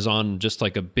was on just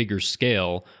like a bigger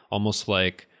scale, almost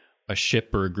like a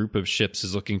ship or a group of ships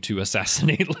is looking to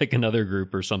assassinate like another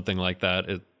group or something like that.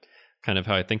 It's kind of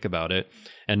how I think about it.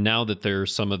 And now that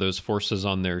there's some of those forces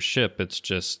on their ship, it's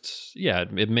just,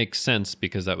 it makes sense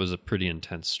because that was a pretty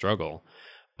intense struggle.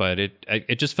 But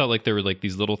it just felt like there were like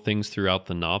these little things throughout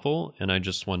the novel, and I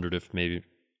just wondered if maybe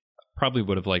probably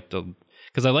would have liked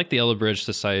because I like the Elebrej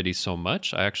society so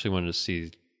much, I actually wanted to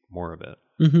see more of it.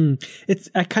 Mm-hmm.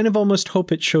 I kind of almost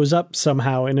hope it shows up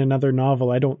somehow in another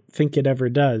novel. I don't think it ever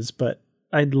does, but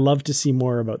I'd love to see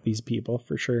more about these people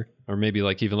for sure. Or maybe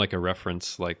like even like a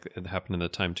reference like it happened in the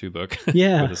Time 2 book.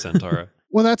 Yeah. With the Centaura.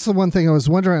 Well, that's the one thing I was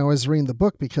wondering. I was reading the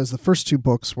book because the first 2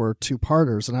 books were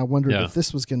 2-parters, and I wondered if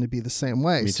this was going to be the same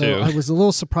way. Me so too. I was a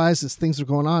little surprised as things were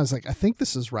going on. I was like, I think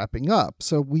this is wrapping up.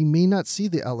 So we may not see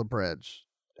the Ella Bridge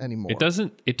anymore.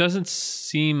 It doesn't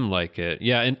seem like it.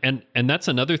 Yeah, and that's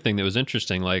another thing that was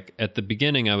interesting. Like at the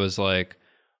beginning I was like,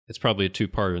 it's probably a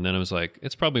 2-parter, and then I was like,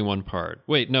 it's probably 1 part.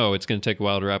 Wait, no, it's going to take a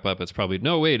while to wrap up. It's probably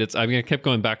I kept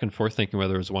going back and forth thinking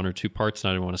whether it was 1 or 2 parts,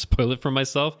 and I didn't want to spoil it for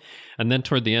myself. And then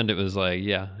toward the end, it was like,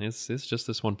 yeah, it's just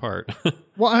this 1 part.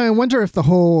 Well, I wonder if the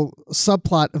whole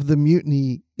subplot of the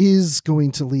mutiny is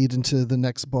going to lead into the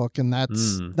next book, and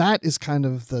that is kind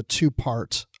of the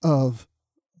 2-part of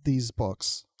these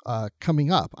books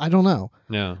coming up. I don't know.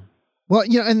 Yeah. Well,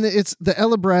 and it's the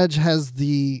Ella Bridge has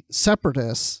the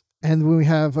separatists. And we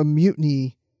have a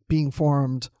mutiny being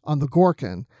formed on the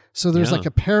Gorkin. So there's like a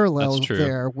parallel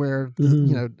there where,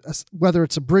 whether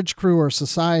it's a bridge crew or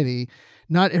society,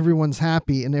 not everyone's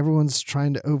happy and everyone's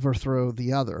trying to overthrow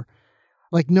the other.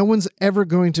 Like no one's ever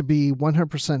going to be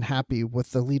 100% happy with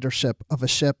the leadership of a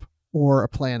ship or a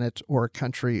planet or a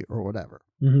country or whatever.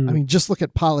 Mm-hmm. I mean, just look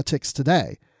at politics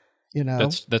today.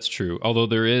 That's true. Although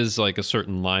there is like a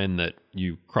certain line that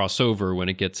you cross over when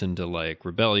it gets into like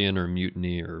rebellion or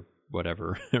mutiny or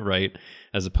whatever, right?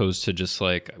 As opposed to just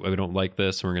like, we don't like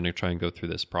this and we're going to try and go through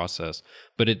this process.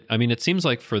 But it seems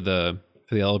like for the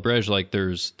Ella Bridge, like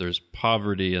there's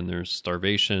poverty and there's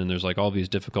starvation and there's like all these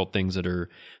difficult things that are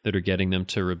getting them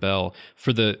to rebel.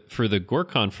 For the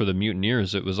Gorkon, for the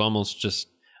mutineers, it was almost just,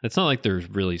 it's not like they're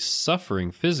really suffering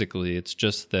physically. It's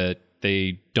just that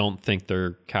they don't think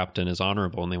their captain is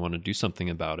honorable and they want to do something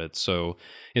about it. So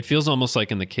it feels almost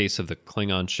like in the case of the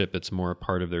Klingon ship, it's more a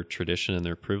part of their tradition and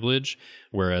their privilege,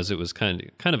 whereas it was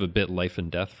kind of a bit life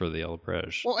and death for the Ella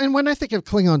Bridge. Well, and when I think of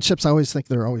Klingon ships, I always think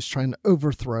they're always trying to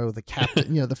overthrow the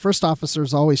captain. The first officer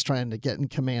is always trying to get in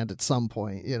command at some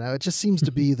point. It just seems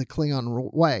to be the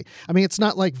Klingon way. I mean, it's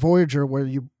not like Voyager where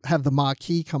you have the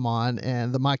Maquis come on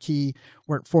and the Maquis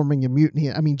weren't forming a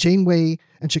mutiny. I mean, Janeway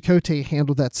and Chakotay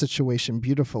handled that situation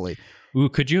beautifully. Ooh,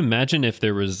 could you imagine if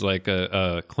there was like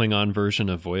a Klingon version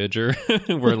of Voyager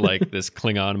where like this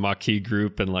Klingon Maquis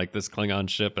group and like this Klingon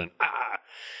ship and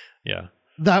yeah.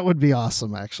 That would be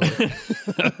awesome, actually.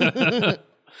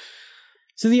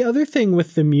 So the other thing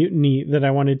with the mutiny that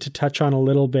I wanted to touch on a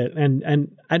little bit,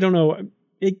 and I don't know,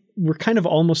 we're kind of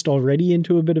almost already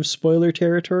into a bit of spoiler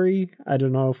territory. I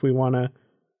don't know if we want to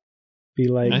be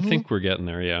like... I think we're getting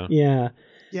there, yeah. Yeah.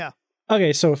 Yeah.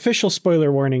 Okay, so official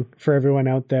spoiler warning for everyone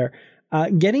out there.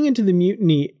 Getting into the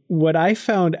mutiny, what I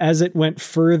found as it went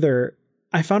further,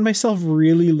 I found myself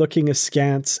really looking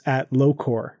askance at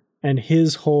Lokor and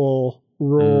his whole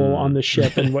role on the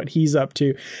ship and what he's up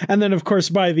to. And then, of course,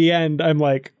 by the end, I'm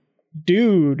like,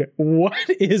 dude, what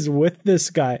is with this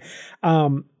guy?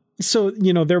 So,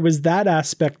 there was that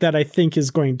aspect that I think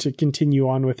is going to continue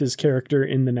on with his character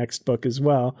in the next book as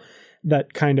well,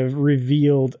 that kind of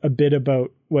revealed a bit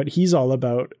about what he's all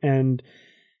about. And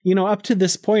up to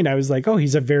this point, I was like, oh,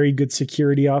 he's a very good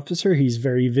security officer. He's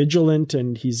very vigilant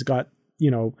and he's got,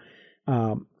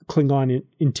 Klingon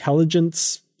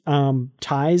intelligence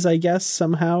ties, I guess,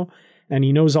 somehow. And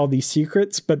he knows all these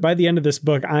secrets. But by the end of this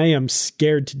book, I am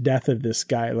scared to death of this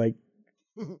guy. Like,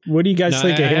 what do you guys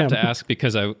think of him? I have to ask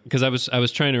because I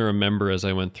was trying to remember as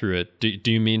I went through it.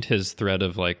 Do you mean his threat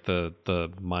of like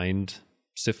the mind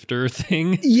sifter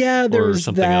thing? Yeah, there was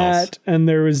that, else? And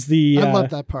there was the I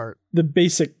love that part. The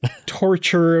basic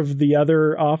torture of the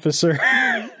other officer,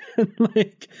 and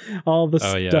like all the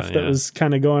stuff that was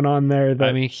kind of going on there. That,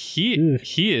 I mean,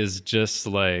 he is just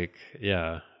like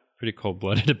pretty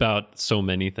cold-blooded about so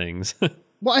many things.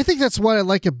 Well, I think that's what I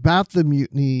like about the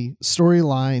mutiny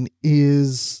storyline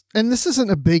is, and this isn't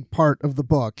a big part of the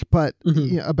book, but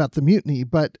about the mutiny,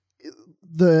 but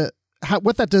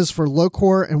what that does for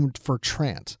Lokor and for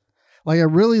Trant. Like, I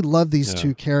really love these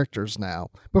two characters now.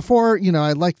 Before,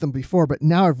 I liked them before, but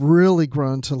now I've really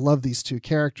grown to love these two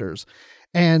characters.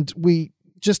 And we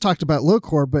just talked about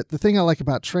Lokor, but the thing I like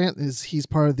about Trant is he's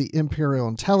part of the Imperial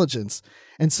Intelligence.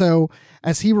 And so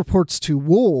as he reports to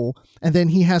Wool, and then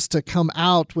he has to come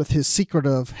out with his secret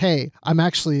of, hey, I'm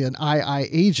actually an II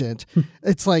agent.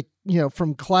 It's like,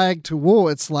 from Clag to Wool,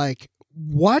 it's like,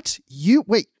 what?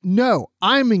 No,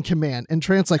 I'm in command. And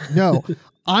Trant's like, no,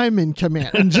 I'm in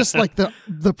command. And just like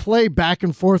the play back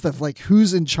and forth of like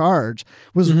who's in charge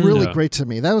was really great to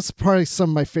me. That was probably some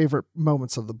of my favorite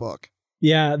moments of the book.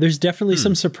 Yeah, there's definitely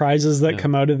some surprises that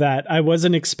come out of that. I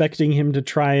wasn't expecting him to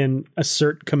try and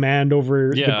assert command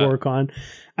over the Gorkon.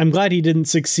 I'm glad he didn't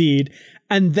succeed.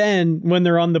 And then when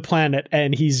they're on the planet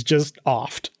and he's just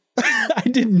offed. I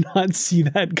did not see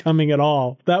that coming at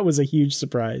all. That was a huge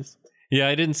surprise. Yeah,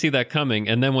 I didn't see that coming.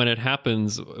 And then when it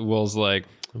happens, Will's like,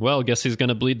 well, guess he's going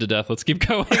to bleed to death. Let's keep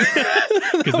going.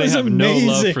 Because they have no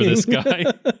love for this guy.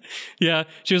 Yeah.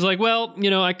 She was like, well,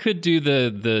 I could do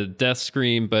the death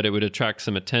scream, but it would attract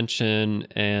some attention.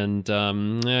 And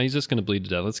yeah, he's just going to bleed to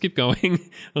death. Let's keep going. I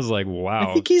was like, wow.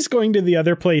 I think he's going to the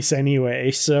other place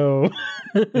anyway. So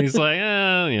he's like,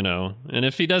 and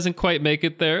if he doesn't quite make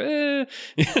it there,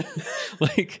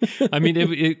 like, I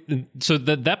mean, so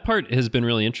that part has been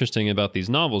really interesting about these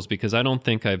novels, because I don't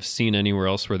think I've seen anywhere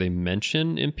else where they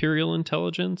mention Imperial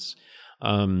intelligence.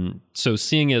 So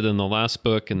seeing it in the last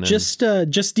book, and then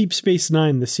just Deep Space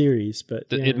Nine, the series, but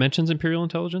it mentions Imperial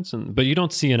intelligence, but you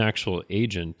don't see an actual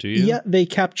agent, do you? Yeah, they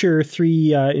capture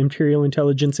 3 Imperial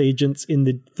intelligence agents in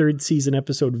the 3rd season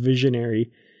episode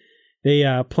Visionary. They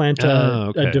plant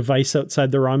a device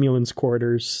outside the Romulans'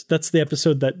 quarters. That's the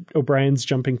episode that O'Brien's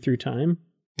jumping through time.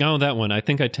 Oh, that one. I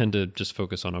think I tend to just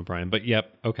focus on O'Brien, but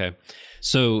yep. Okay.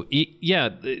 So yeah.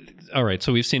 All right.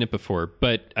 So we've seen it before,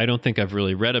 but I don't think I've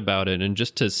really read about it. And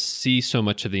just to see so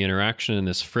much of the interaction and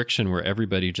this friction where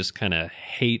everybody just kind of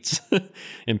hates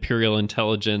Imperial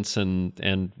intelligence.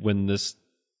 And when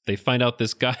they find out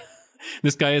this guy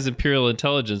is Imperial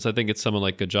intelligence, I think it's someone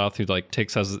like Gajoth who like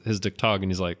takes his Dictog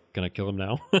and he's like, can I kill him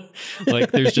now?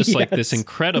 Like there's just like this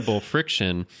incredible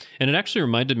friction. And it actually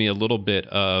reminded me a little bit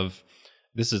of,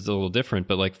 this is a little different,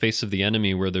 but like Face of the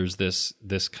Enemy, where there's this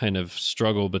kind of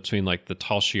struggle between like the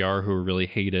Tal Shiar who are really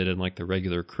hated and like the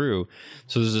regular crew.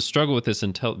 So there's a struggle with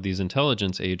these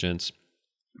intelligence agents,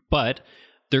 but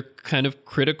they're kind of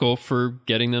critical for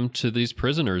getting them to these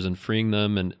prisoners and freeing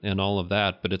them and all of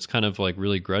that. But it's kind of like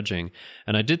really grudging.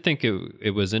 And I did think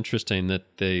it was interesting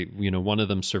that they, one of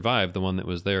them survived, the one that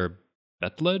was there,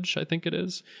 Betledge, I think it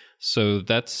is. So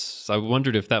I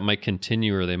wondered if that might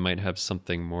continue, or they might have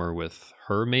something more with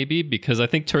her maybe, because I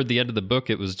think toward the end of the book,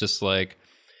 it was just like,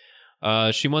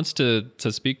 she wants to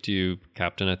speak to you,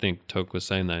 Captain. I think Toke was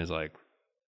saying that. He's like,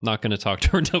 not going to talk to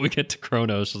her until we get to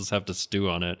Kronos. She'll just have to stew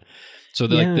on it. So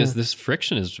like this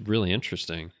friction is really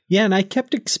interesting. Yeah. And I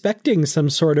kept expecting some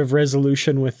sort of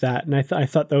resolution with that. And I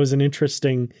thought that was an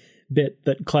interesting bit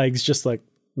that Clagg's just like,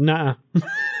 nah,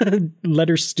 let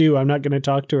her stew. I'm not going to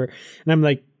talk to her. And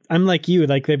I'm like you,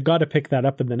 like they've got to pick that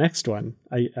up in the next one.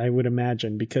 I would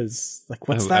imagine, because like,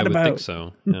 what's that about? I would think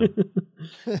so.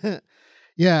 Yeah.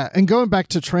 Yeah. And going back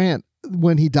to Trant,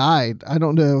 when he died, I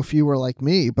don't know if you were like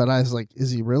me, but I was like,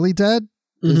 is he really dead?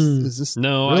 Is this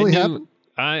really happening?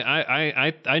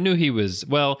 I knew he was,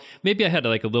 well, maybe I had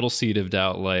like a little seed of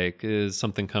doubt, like, is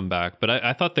something come back? But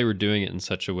I thought they were doing it in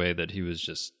such a way that he was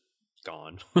just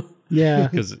gone. Yeah.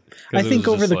 Cause I think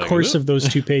over the course of those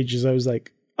 2 pages, I was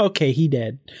like, okay, he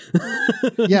dead.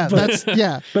 Yeah,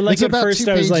 But like at first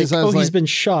I was like, he's been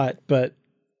shot, but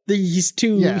he's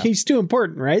too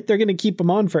important, right? They're going to keep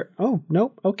him on for,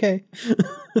 nope, okay.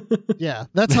 Yeah,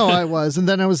 that's how I was. And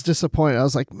then I was disappointed. I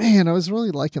was like, man, I was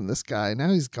really liking this guy.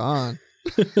 Now he's gone.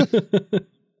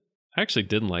 I actually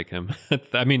didn't like him.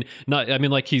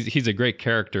 Like he's a great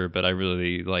character, but I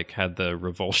really like had the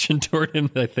revulsion toward him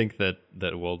that I think that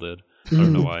Will did. I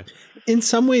don't know why. In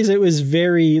some ways, it was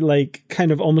very like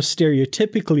kind of almost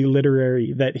stereotypically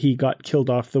literary that he got killed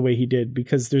off the way he did,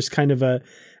 because there's kind of a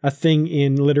thing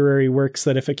in literary works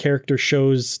that if a character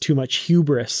shows too much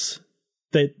hubris,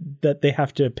 that they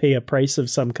have to pay a price of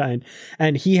some kind.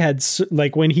 And he had,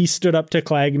 like, when he stood up to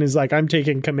Clag and is like, I'm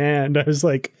taking command, I was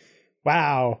like,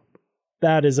 wow,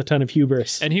 that is a ton of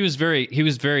hubris. And he was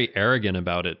very arrogant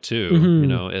about it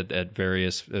too, at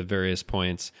various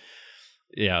points.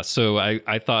 Yeah, so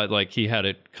I thought like he had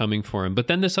it coming for him. But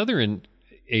then this other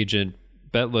agent,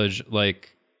 Betledge,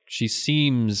 like she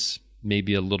seems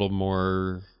maybe a little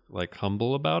more like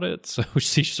humble about it. So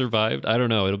she survived. I don't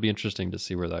know. It'll be interesting to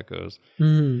see where that goes.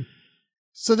 Mm-hmm.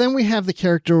 So then we have the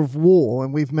character of Wool,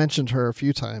 and we've mentioned her a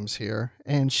few times here.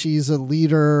 And she's a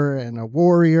leader and a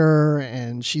warrior,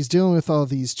 and she's dealing with all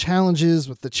these challenges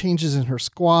with the changes in her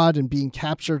squad and being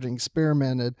captured and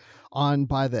experimented on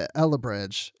by the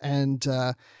Elabridge. And,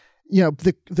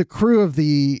 the crew of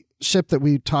the ship that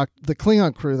the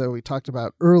Klingon crew that we talked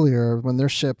about earlier, when their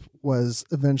ship was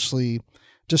eventually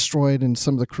destroyed and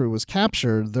some of the crew was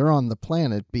captured, they're on the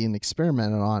planet being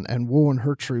experimented on, and Wu and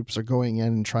her troops are going in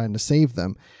and trying to save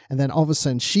them. And then all of a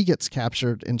sudden she gets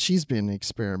captured and she's being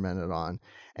experimented on.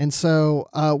 And so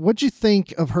what'd you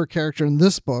think of her character in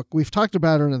this book? We've talked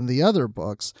about her in the other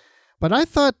books, but I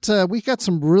thought we got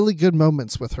some really good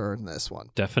moments with her in this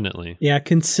one. Definitely. Yeah,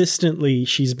 consistently,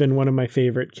 she's been one of my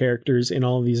favorite characters in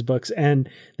all of these books, and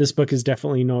this book is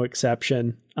definitely no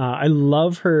exception. I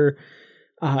love her,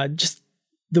 just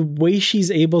the way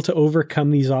she's able to overcome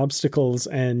these obstacles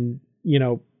and,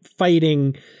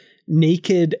 fighting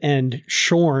naked and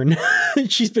shorn.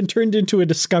 She's been turned into a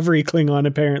Discovery Klingon,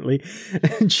 apparently.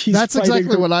 And That's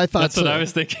exactly what I thought. That's what I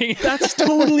was thinking. That's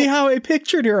totally how I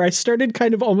pictured her. I started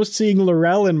kind of almost seeing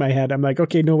Laurel in my head. I'm like,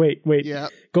 okay, no, wait. Yeah.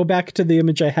 Go back to the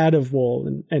image I had of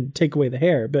Wool and take away the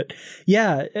hair. But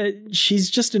yeah, she's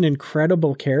just an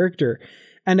incredible character.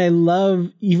 And I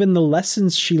love even the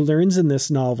lessons she learns in this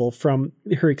novel from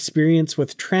her experience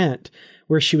with Trent,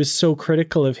 where she was so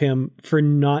critical of him for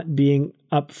not being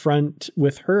upfront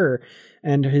with her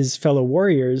and his fellow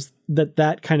warriors,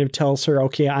 that kind of tells her,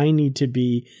 okay, I need to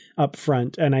be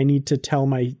upfront and I need to tell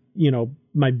my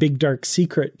big dark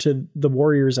secret to the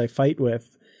warriors I fight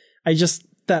with.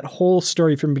 That whole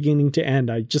story from beginning to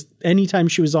end, anytime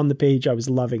she was on the page, I was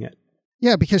loving it.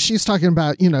 Yeah, because she's talking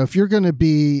about, if you're going to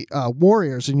be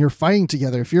warriors and you're fighting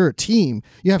together, if you're a team,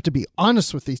 you have to be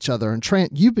honest with each other. And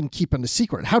Trent, you've been keeping a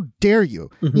secret. How dare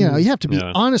you? Mm-hmm. You have to be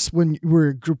honest when we're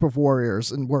a group of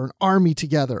warriors and we're an army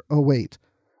together. Oh, wait.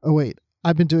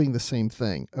 I've been doing the same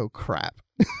thing. Oh, crap.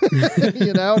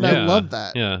 And I love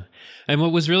that. Yeah. And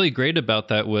what was really great about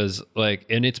that was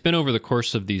and it's been over the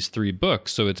course of these 3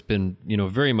 books. So it's been,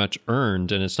 very much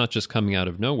earned, and it's not just coming out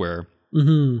of nowhere.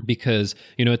 Mm-hmm. Because,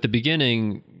 at the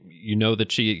beginning,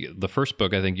 that the first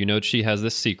book, I think, she has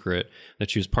this secret that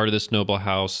she was part of this noble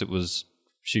house.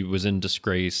 She was in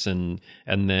disgrace and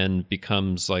then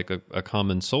becomes like a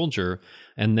common soldier.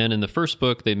 And then in the first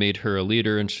book, they made her a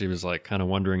leader, and she was like kind of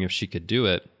wondering if she could do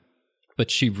it. But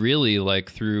she really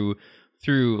through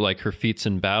like her feats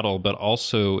in battle, but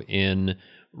also in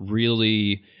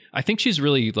really, I think she's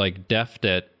really deft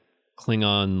at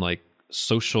Klingon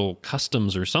social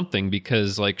customs or something,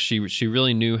 because she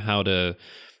really knew how to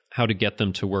get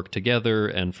them to work together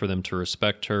and for them to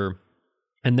respect her.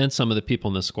 And then some of the people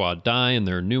in the squad die and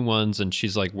there are new ones, and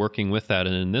she's working with that.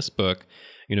 And in this book,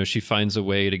 she finds a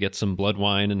way to get some blood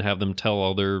wine and have them tell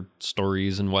all their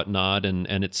stories and whatnot,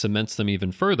 and it cements them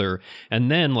even further. And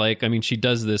then she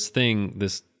does this thing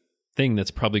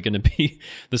that's probably going to be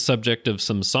the subject of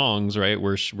some songs, right?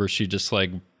 Where she just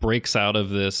breaks out of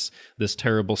this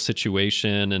terrible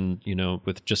situation, and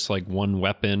with just one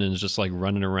weapon, and is just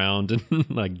running around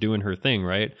and doing her thing,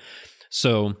 right?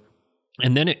 So,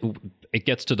 and then it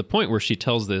gets to the point where she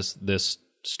tells this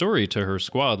story to her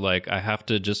squad, I have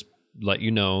to just let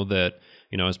you know that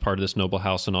as part of this noble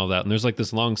house and all that. And there's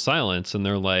this long silence, and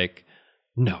they're like,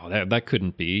 no, that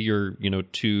couldn't be. You're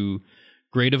too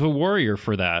great of a warrior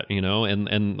for that,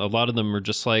 and a lot of them are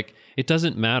just it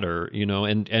doesn't matter,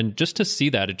 and just to see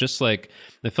that, it just it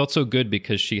felt so good,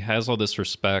 because she has all this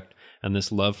respect and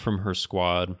this love from her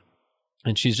squad,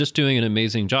 and she's just doing an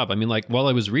amazing job. I mean, while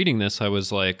I was reading this, I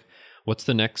was like, what's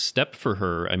the next step for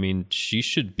her? I mean, she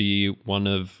should be one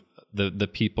of the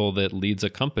people that leads a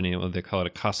company. They call it a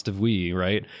cost of we,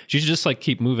 right? She should just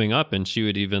keep moving up, and she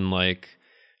would even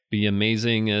be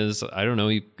amazing as, I don't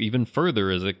know, even further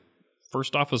as a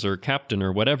first officer, captain,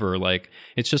 or whatever.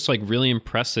 It's just really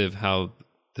impressive how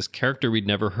this character we'd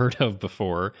never heard of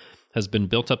before has been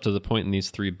built up to the point in these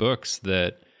 3 books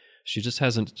that she just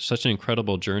has such an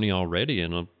incredible journey already,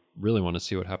 and I really want to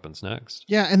see what happens next.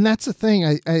 Yeah, and that's the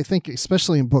thing. I think,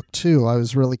 especially in book 2, I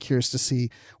was really curious to see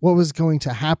what was going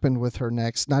to happen with her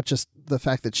next. Not just the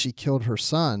fact that she killed her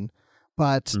son,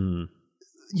 but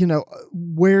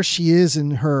where she is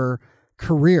in her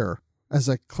career as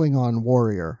a Klingon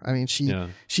warrior. I mean,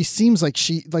 she seems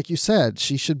like you said,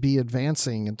 she should be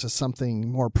advancing into something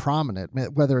more prominent,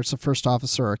 whether it's a first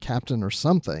officer or a captain or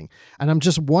something. And I'm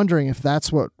just wondering if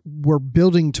that's what we're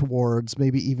building towards,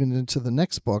 maybe even into the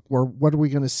next book, where what are we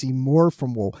going to see more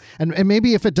from Wool? And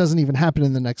maybe if it doesn't even happen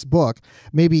in the next book,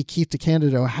 maybe Keith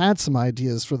DeCandido had some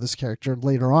ideas for this character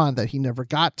later on that he never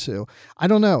got to. I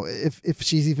don't know if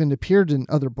she's even appeared in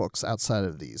other books outside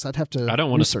of these. I'd have to I don't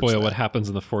want to spoil what happens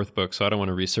in the 4th book, so I don't want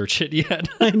to research it yet.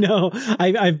 I know.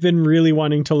 I've been really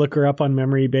wanting to look her up on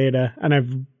Memory Beta, and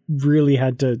I've really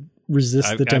had to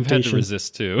resist the temptation. I've had to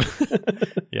resist too.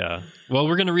 Yeah. Well,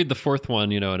 we're going to read the 4th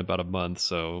one, in about a month,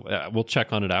 so we'll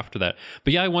check on it after that.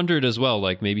 But yeah, I wondered as well,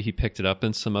 maybe he picked it up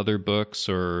in some other books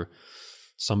or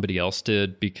somebody else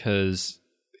did, because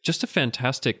just a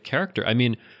fantastic character. I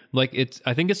mean, I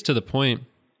think it's to the point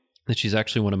that she's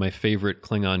actually one of my favorite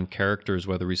Klingon characters,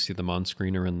 whether we see them on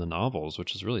screen or in the novels,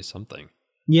 which is really something.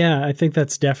 Yeah, I think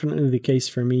that's definitely the case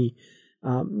for me.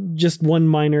 Just one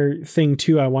minor thing,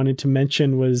 too, I wanted to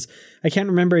mention was, I can't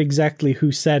remember exactly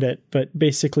who said it, but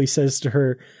basically says to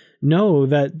her, no,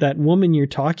 that woman you're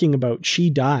talking about, she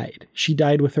died. She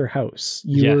died with her house.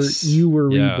 You were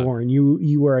reborn.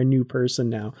 You are a new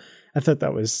person now. I thought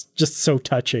that was just so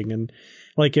touching. And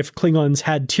Like if Klingons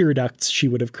had tear ducts, she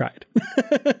would have cried.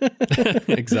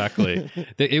 Exactly.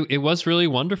 It was really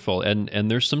wonderful. And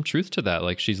there's some truth to that.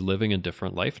 Like she's living a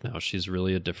different life now. She's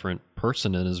really a different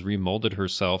person and has remolded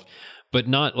herself, but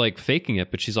not like faking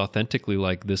it, but she's authentically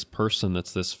like this person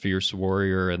that's this fierce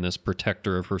warrior and this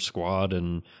protector of her squad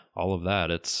and all of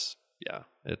that. It's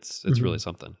really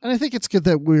something. And I think it's good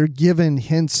that we're given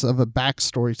hints of a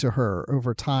backstory to her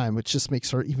over time, which just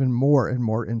makes her even more and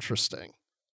more interesting.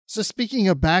 So speaking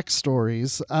of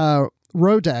backstories,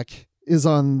 Rodek is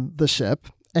on the ship,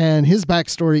 and his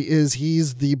backstory is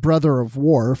he's the brother of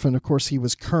Worf, and of course he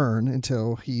was Kern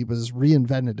until he was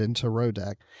reinvented into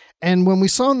Rodek. And when we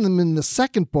saw him in the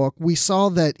second book, we saw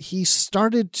that he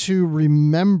started to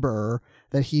remember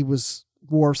that he was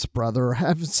Worf's brother, or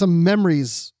have some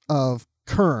memories of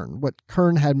Kern, what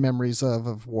Kern had memories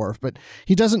of Worf, but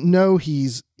he doesn't know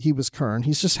he was Kern.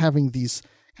 He's just having these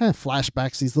kind of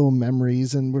flashbacks, these little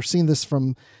memories, and we're seeing this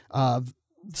from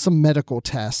some medical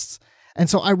tests. And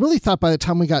so I really thought by the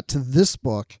time we got to this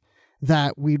book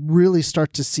that we'd really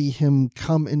start to see him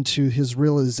come into his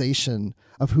realization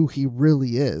of who he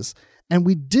really is. And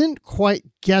we didn't quite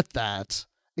get that,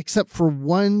 except for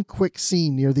one quick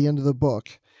scene near the end of the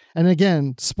book. And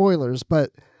again, spoilers,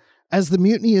 but as the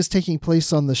mutiny is taking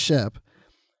place on the ship,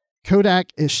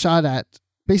 Kodak is shot at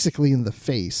basically in the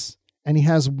face. And he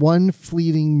has one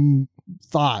fleeting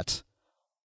thought.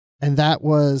 And that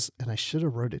was, and I should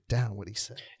have wrote it down what he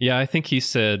said. Yeah, I think he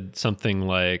said something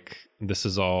like, "This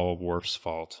is all Worf's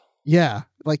fault." Yeah,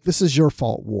 like, "This is your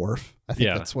fault, Worf." I think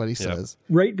that's what he says.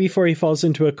 Right before he falls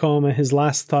into a coma, his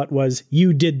last thought was,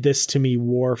 "You did this to me,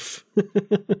 Worf."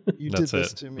 You That's did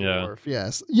this it. to me, Yeah. Worf.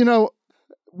 Yes. You know,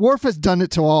 Worf has done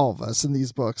it to all of us in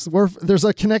these books. Worf, there's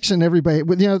a connection. Everybody,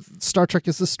 Star Trek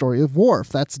is the story of Worf.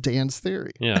 That's Dan's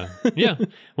theory. Yeah. Yeah.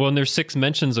 Well, and there's 6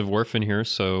 mentions of Worf in here.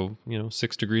 So,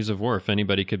 6 degrees of Worf.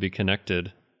 Anybody could be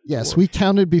connected. Yes, we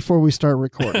counted before we start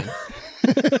recording.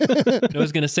 I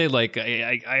was going to say, like,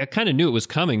 I kind of knew it was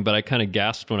coming, but I kind of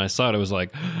gasped when I saw it. I was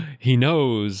like, he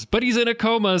knows, but he's in a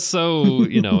coma. So,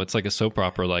 it's like a soap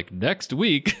opera, like, next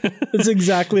week. That's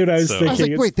exactly what I was thinking. I was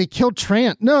like, wait, they killed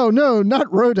Trant. No, not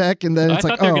Rodek. And then it's I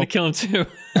like, thought they were going to kill him too.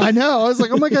 I know. I was like,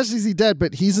 oh my gosh, is he dead?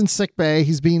 But he's in sick bay.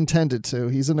 He's being tended to.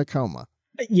 He's in a coma.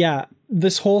 Yeah,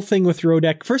 this whole thing with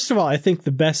Rodek. First of all, I think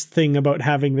the best thing about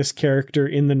having this character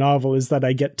in the novel is that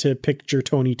I get to picture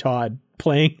Tony Todd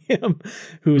playing him,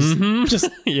 who's just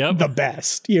the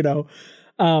best,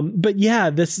 But yeah,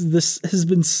 this has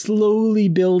been slowly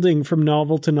building from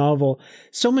novel to novel,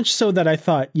 so much so that I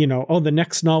thought, the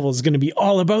next novel is going to be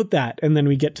all about that. And then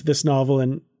we get to this novel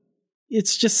and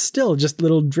it's just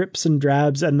little drips and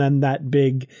drabs, and then that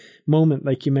big moment,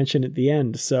 like you mentioned at the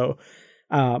end. So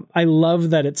I love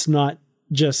that it's not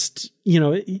just,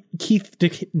 Keith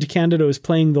DeCandido is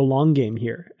playing the long game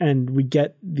here, and we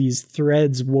get these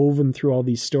threads woven through all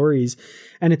these stories,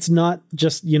 and it's not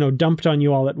just, dumped on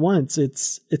you all at once.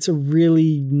 It's a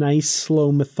really nice,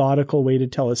 slow, methodical way to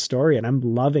tell a story, and I'm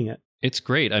loving it. It's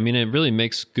great. I mean, it really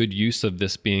makes good use of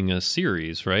this being a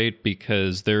series, right?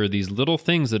 Because there are these little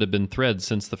things that have been threads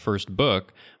since the first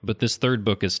book, but this third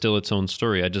book is still its own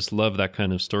story. I just love that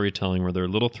kind of storytelling where there are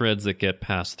little threads that get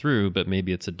passed through, but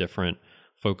maybe it's a different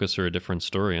focus or a different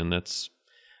story. And it's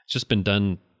just been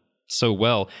done so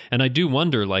well. And I do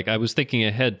wonder, like, I was thinking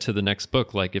ahead to the next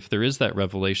book, like, if there is that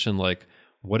revelation, like,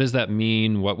 what does that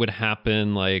mean? What would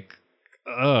happen? Like,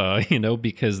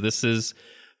 because this is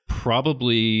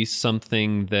probably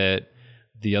something that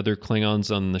the other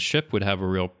Klingons on the ship would have a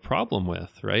real problem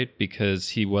with, right? Because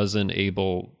he wasn't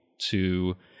able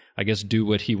to, I guess, do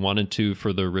what he wanted to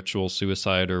for the ritual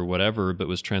suicide or whatever, but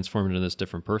was transformed into this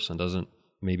different person. Doesn't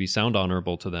maybe sound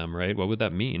honorable to them, right? What would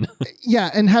that mean? Yeah,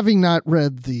 and having not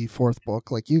read the fourth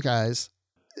book like you guys,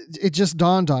 it just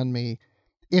dawned on me,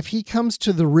 if he comes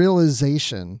to the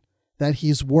realization that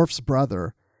he's Worf's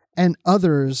brother and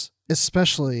others,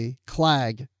 especially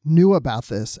Clag, knew about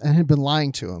this and had been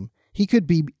lying to him, he could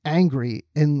be angry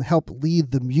and help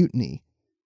lead the mutiny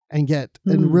and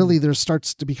and really there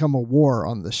starts to become a war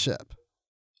on the ship.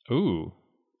 Ooh,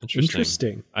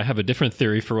 interesting. I have a different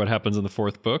theory for what happens in the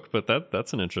fourth book, but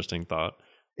that's an interesting thought.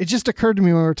 It just occurred to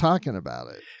me when we were talking about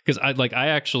it. Because I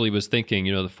actually was thinking,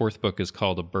 the fourth book is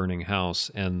called A Burning House,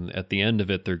 and at the end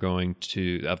of it, they're going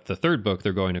to, at the third book,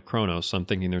 they're going to Kronos. So I'm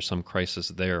thinking there's some crisis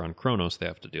there on Kronos they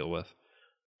have to deal with.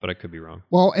 But I could be wrong.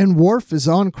 Well, and Worf is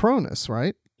on Kronos,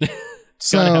 right?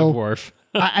 So gotta have Worf.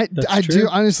 I do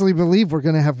honestly believe we're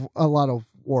going to have a lot of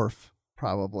Worf,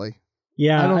 probably.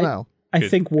 Yeah, I don't know. I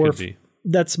think Worf.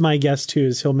 That's my guess too.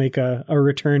 Is he'll make a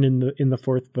return in the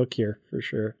fourth book here for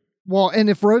sure. Well, and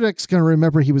if Rodek's going to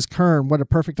remember he was Kern, what a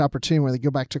perfect opportunity when they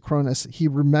go back to Cronus. He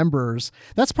remembers.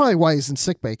 That's probably why he's in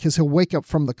sickbay, because he'll wake up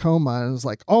from the coma and is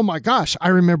like, oh my gosh, I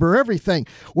remember everything.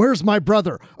 Where's my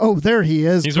brother? Oh, there he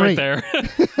is. He's Great. right there.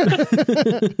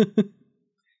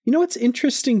 You know what's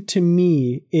interesting to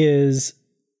me is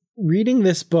reading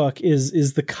this book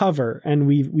is the cover, and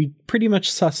we pretty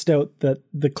much sussed out that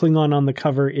the Klingon on the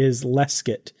cover is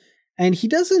Lesket. And he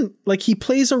doesn't, like, he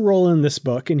plays a role in this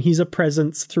book, and he's a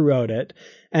presence throughout it,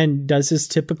 and does his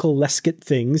typical Lesket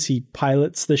things. He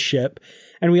pilots the ship.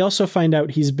 And we also find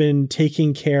out he's been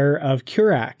taking care of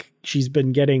Kurak. She's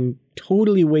been getting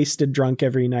totally wasted drunk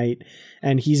every night,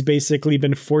 and he's basically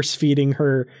been force feeding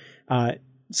her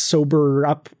sober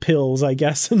up pills, I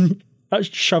guess, and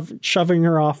shoving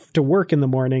her off to work in the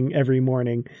morning every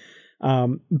morning.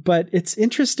 But it's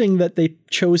interesting that they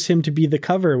chose him to be the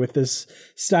cover with this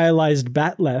stylized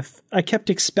Batleth. I kept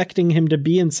expecting him to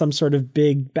be in some sort of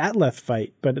big Batleth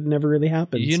fight, but it never really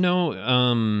happens. You know,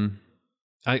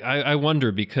 I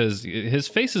wonder, because his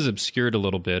face is obscured a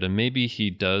little bit, and maybe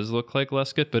he does look like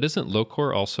Lesket, but isn't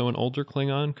Lokor also an older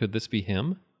Klingon? Could this be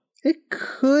him? It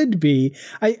could be.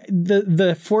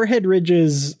 The forehead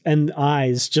ridges and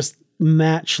eyes just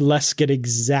match Lesket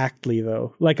exactly,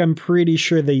 though. Like, I'm pretty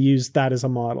sure they used that as a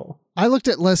model. I looked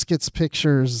at Lesket's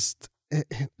pictures.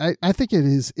 I think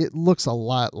it looks a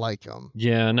lot like him.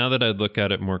 Yeah, now that I look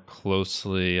at it more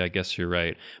closely, I guess you're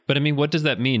right. But I mean, what does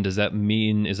that mean? Is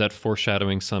that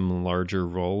foreshadowing some larger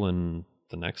role in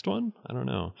the next one? I don't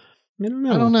know. I don't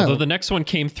know. Although the next one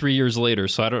came 3 years later,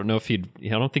 so I don't know if I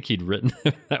don't think he'd written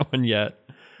that one yet.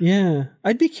 Yeah,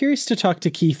 I'd be curious to talk to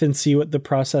Keith and see what the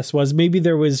process was. Maybe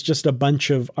there was just a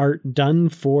bunch of art done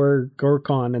for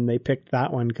Gorkon, and they picked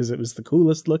that one because it was the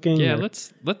coolest looking. Yeah,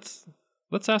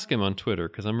 let's ask him on Twitter,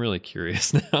 because I'm really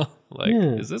curious now.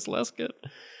 Is this Lesket?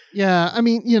 Yeah, I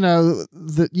mean, you know,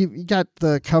 you got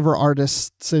the cover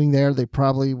artist sitting there. They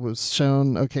probably was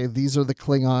shown, okay, these are the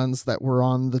Klingons that were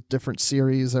on the different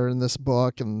series that are in this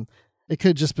book, and it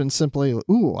could just been simply,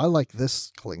 ooh, I like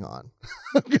this Klingon.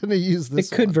 I'm going to use this.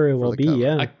 It could very well be, cover.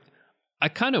 yeah. I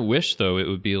kind of wish, though, it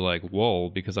would be like Wool,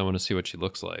 because I want to see what she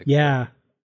looks like. Yeah,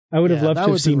 I would have loved to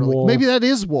have seen really, Wool. Maybe that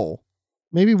is Wool.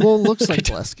 Maybe Wool looks like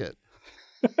Lesket.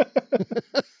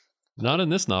 Not in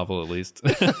this novel, at least.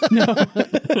 No.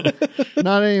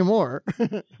 Not anymore.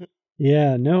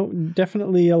 Yeah, no,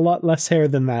 definitely a lot less hair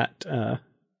than that.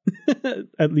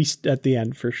 At least at the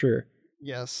end, for sure.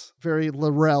 Yes, very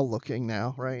Laurel looking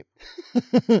now, right?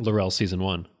 Laurel season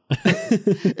 1.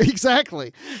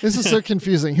 Exactly. This is so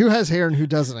confusing. Who has hair and who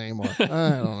doesn't anymore? I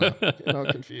don't know. Getting all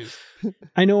confused.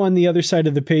 I know on the other side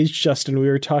of the page, Justin, we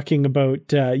were talking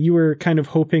about, you were kind of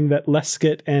hoping that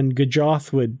Lesket and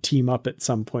Gajoth would team up at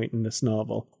some point in this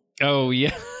novel. Oh,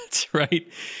 yeah, that's right.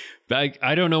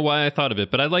 I don't know why I thought of it,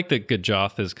 but I like that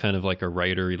Gajoth is kind of like a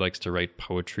writer. He likes to write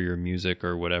poetry or music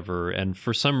or whatever. And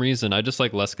for some reason, I just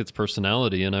like Lesket's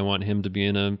personality, and I want him to be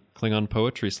in a Klingon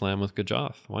poetry slam with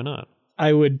Gajoth. Why not?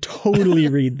 I would totally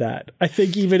read that. I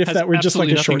think even if that were just like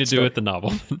a short nothing to do with the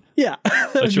novel. Yeah,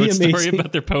 a short story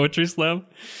about their poetry slam.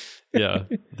 Yeah,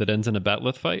 that ends in a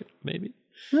Batleth fight, maybe.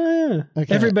 Okay.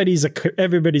 Everybody's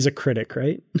a critic,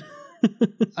 right?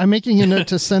 I'm making a note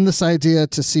to send this idea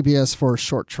to CBS for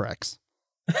short treks.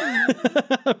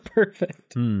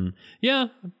 Perfect. Yeah,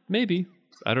 maybe.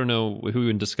 I don't know who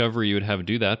in Discovery you would have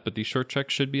do that, but these short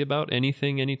treks should be about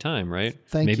anything, anytime, right?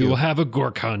 Maybe we'll have a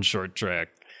Gorkon short trek.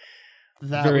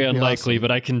 That Very would be unlikely, awesome.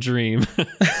 but I can dream.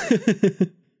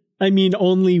 I mean,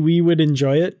 only we would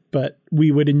enjoy it, but we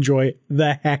would enjoy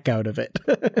the heck out of it.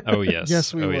 Oh, yes.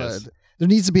 Yes, we would. Yes. There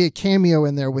needs to be a cameo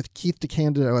in there with Keith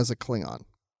DeCandido as a Klingon.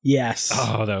 Yes.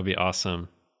 Oh, that would be awesome.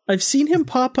 I've seen him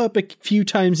pop up a few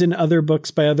times in other books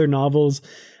by other novels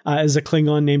as a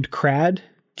Klingon named Krad,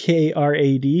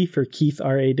 Krad for Keith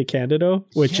R.A. DeCandido,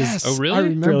 which Yes, Oh, really? I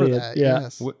remember brilliant. that. Yeah.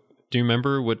 Yes. Do you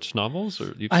remember which novels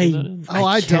or you've seen that in? Oh,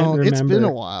 I can't don't. It's been remember.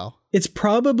 a while. It's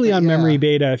probably But on yeah. Memory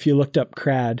Beta if you looked up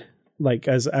Krad, like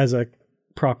as a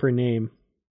proper name.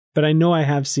 But I know I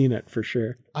have seen it for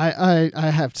sure. I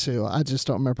have too. I just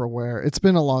don't remember where. It's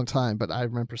been a long time, but I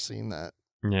remember seeing that.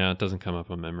 Yeah, it doesn't come up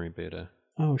on Memory Beta.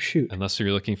 Oh, shoot. Unless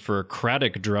you're looking for a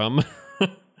Kratic drum,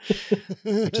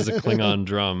 which is a Klingon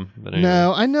drum. But anyway.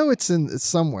 No, I know it's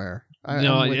somewhere.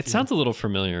 No, I'm with it you. sounds a little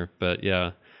familiar, but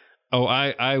yeah. Oh,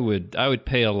 I would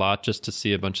pay a lot just to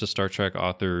see a bunch of Star Trek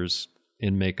authors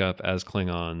in makeup as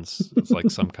Klingons. It's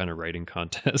like some kind of writing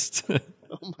contest.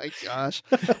 Oh my gosh.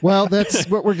 Well, that's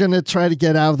what we're going to try to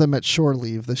get out of them at shore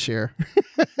leave this year.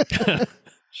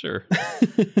 Sure.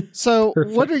 So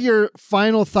Perfect. what are your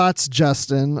final thoughts,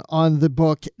 Justin, on the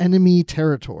book Enemy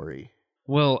Territory?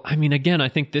 Well, I mean, again, I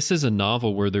think this is a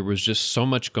novel where there was just so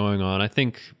much going on. I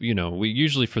think, we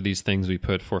usually for these things we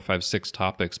put 4, 5, 6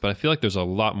 topics, but I feel like there's a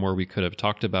lot more we could have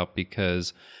talked about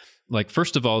because, like,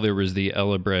 first of all, there was the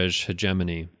Elebrej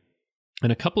hegemony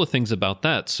and a couple of things about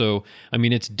that. So, I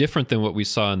mean, it's different than what we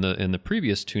saw in the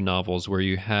previous 2 novels where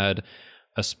you had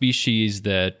a species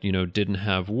that, didn't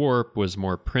have warp, was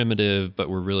more primitive, but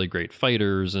were really great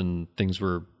fighters and things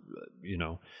were,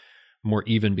 more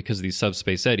even because of these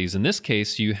subspace eddies. In this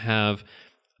case, you have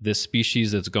this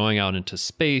species that's going out into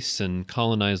space and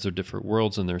colonize their different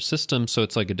worlds and their system. So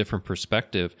it's like a different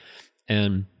perspective.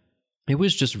 And it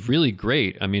was just really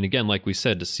great. I mean, again, like we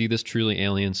said, to see this truly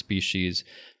alien species,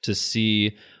 to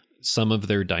see some of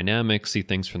their dynamics, see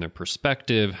things from their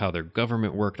perspective, how their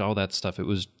government worked, all that stuff.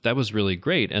 That was really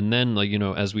great. And then, like,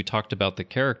 as we talked about the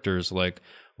characters, like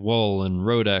Wool and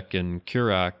Rodek and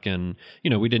Kurak, and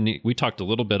we talked a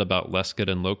little bit about Lesket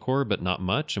and Lokor, but not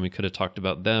much, and we could have talked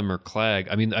about them or Clag.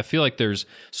 I mean, I feel like there's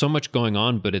so much going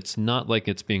on, but it's not like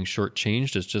it's being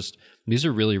shortchanged. It's just these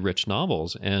are really rich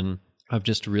novels, and I've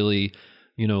just really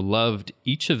loved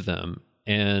each of them,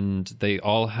 and they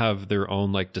all have their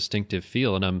own like distinctive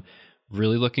feel, and I'm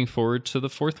really looking forward to the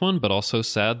 4th one, but also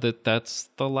sad that that's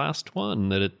the last one,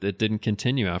 that it didn't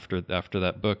continue after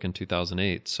that book in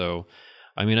 2008. So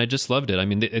I mean, I just loved it. I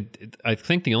mean, I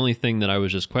think the only thing that I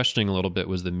was just questioning a little bit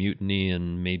was the mutiny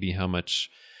and maybe how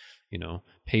much,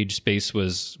 page space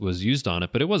was used on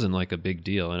it, but it wasn't like a big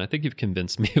deal. And I think you've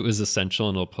convinced me it was essential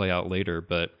and it'll play out later,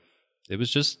 but it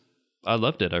was just, I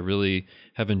loved it. I really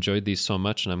have enjoyed these so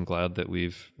much, and I'm glad that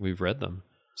we've read them.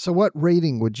 So what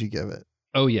rating would you give it?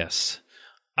 Oh, yes.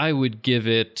 I would give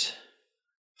it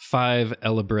 5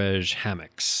 Elebrej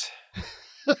hammocks.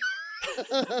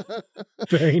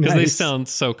 Very nice. Because they sound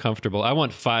so comfortable. I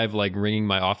want 5 like ringing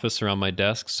my office around my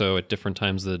desk, so at different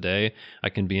times of the day I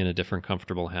can be in a different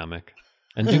comfortable hammock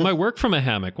and do my work from a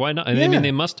hammock. Why not? Yeah. I mean,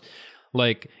 they must,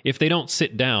 like, if they don't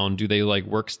sit down, do they like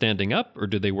work standing up, or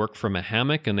do they work from a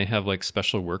hammock and they have like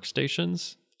special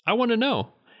workstations? I want to know.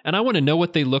 And I want to know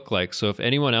what they look like. So if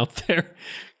anyone out there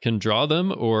can draw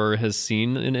them or has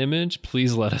seen an image,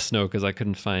 please let us know, because I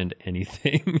couldn't find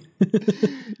anything.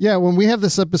 Yeah, when we have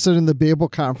this episode in the Babel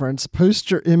Conference, post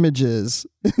your images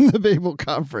in the Babel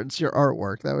Conference, your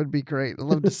artwork. That would be great. I'd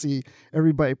love to see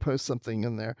everybody post something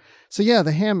in there. So yeah,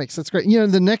 the hammocks, that's great.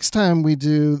 The next time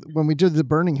when we do the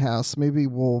Burning House, maybe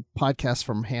we'll podcast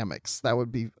from hammocks. That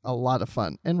would be a lot of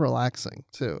fun and relaxing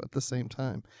too at the same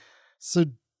time. So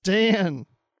Dan,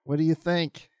 what do you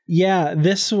think? Yeah,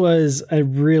 this was a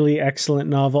really excellent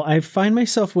novel. I find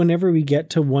myself, whenever we get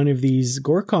to one of these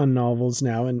Gorkon novels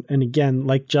now, and again,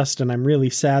 like Justin, I'm really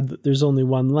sad that there's only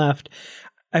one left.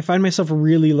 I find myself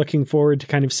really looking forward to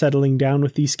kind of settling down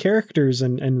with these characters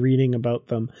and reading about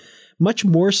them. Much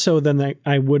more so than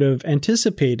I would have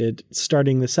anticipated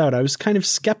starting this out. I was kind of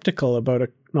skeptical about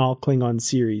an all Klingon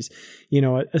series.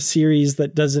 A series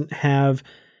that doesn't have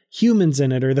humans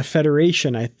in it, or the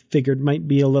Federation, I figured might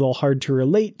be a little hard to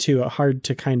relate to, hard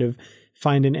to kind of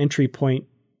find an entry point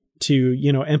to,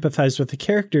 empathize with the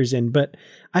characters in. But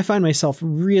I find myself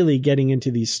really getting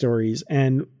into these stories.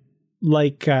 And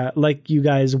like you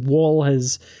guys, Wool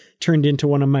has turned into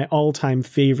one of my all-time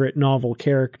favorite novel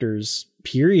characters,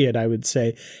 period, I would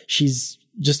say. She's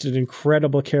just an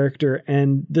incredible character.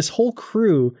 And this whole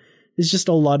crew is just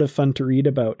a lot of fun to read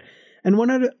about. And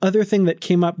one other thing that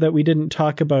came up that we didn't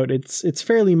talk about, it's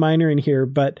fairly minor in here,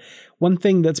 but one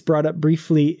thing that's brought up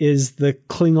briefly is the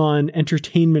Klingon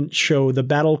entertainment show, the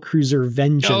Battlecruiser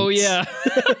Vengeance. Oh, yeah.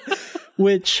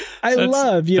 Which I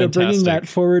love, fantastic. Bringing that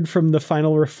forward from the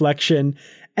final reflection,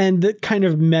 and the kind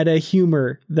of meta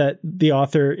humor that the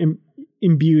author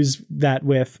imbues that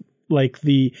with. Like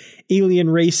the alien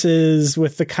races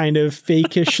with the kind of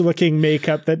fakeish looking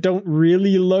makeup that don't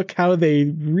really look how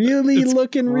they really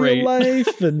look in real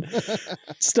life and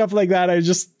stuff like that. I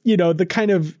just, the kind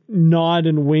of nod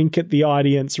and wink at the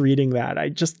audience reading that.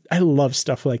 I love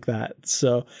stuff like that.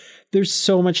 So there's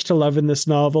so much to love in this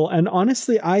novel. And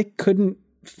honestly, I couldn't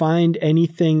find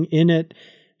anything in it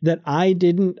that I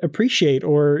didn't appreciate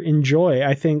or enjoy.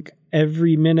 I think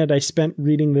every minute I spent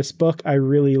reading this book, I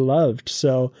really loved.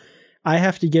 So I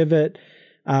have to give it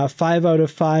 5 out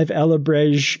of 5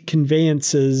 Elebrej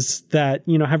conveyances that,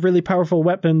 have really powerful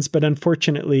weapons, but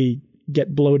unfortunately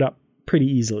get blowed up pretty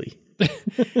easily.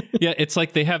 Yeah, it's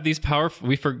like they have these powerful,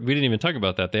 we didn't even talk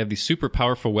about that. They have these super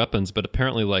powerful weapons, but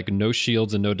apparently like no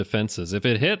shields and no defenses. If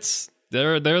it hits,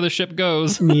 there the ship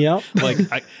goes. Yep.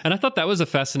 And I thought that was a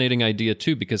fascinating idea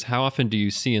too, because how often do you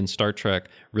see in Star Trek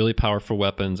really powerful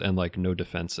weapons and like no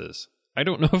defenses? I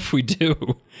don't know if we do,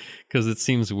 because it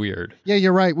seems weird. Yeah,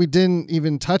 you're right. We didn't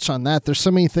even touch on that. There's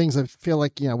so many things I feel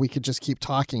like, we could just keep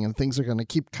talking and things are going to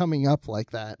keep coming up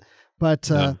like that. But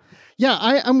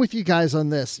I'm with you guys on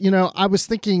this. I was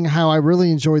thinking how I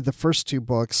really enjoyed the first two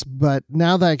books, but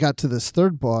now that I got to this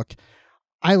third book,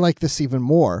 I like this even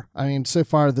more. I mean, so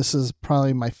far, this is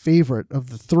probably my favorite of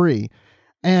the three.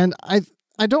 And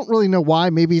I don't really know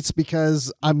why. Maybe it's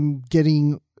because I'm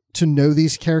getting to know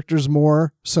these characters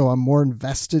more, so I'm more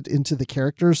invested into the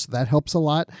characters. That helps a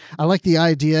lot. I like the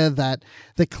idea that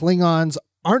the Klingons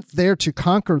aren't there to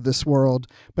conquer this world,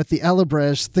 but the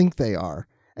Elebrej think they are.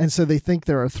 And so they think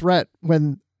they're a threat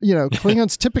when,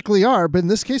 Klingons typically are, but in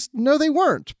this case, no, they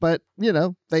weren't. But,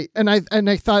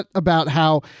 I thought about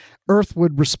how Earth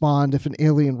would respond if an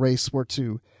alien race were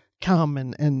to come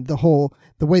and the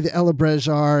way the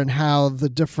Elebrej are and how the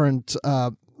different,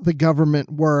 the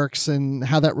government works and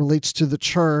how that relates to the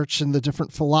church and the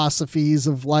different philosophies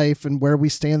of life and where we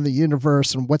stand in the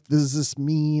universe and what does this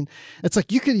mean. It's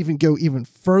like you could even go even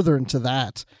further into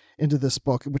this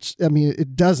book, which, I mean,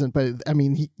 it doesn't, but I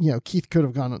mean, Keith could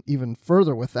have gone even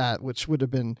further with that, which would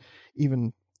have been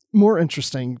even more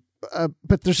interesting.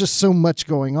 But there's just so much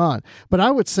going on. But I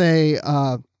would say,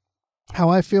 how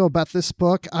I feel about this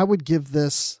book, I would give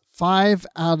this 5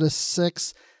 out of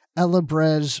 6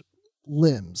 Elebrej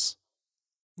limbs.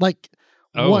 Like,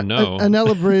 an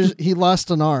Elebrej, he lost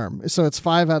an arm, so it's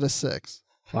 5 out of 6.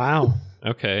 Wow.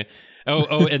 Okay.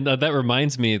 And that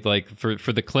reminds me, like, for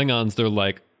the Klingons, they're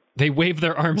like, they wave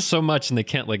their arms so much and they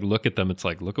can't like look at them. It's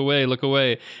like, look away, look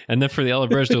away. And then for the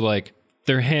Elebrej, they're like,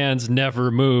 their hands never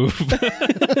move.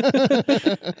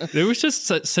 It was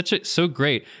just so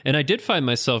great. And I did find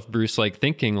myself, Bruce, like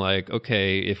thinking like,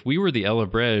 okay, if we were the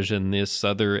Elebrej and this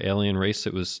other alien race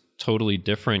that was totally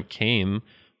different came,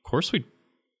 of course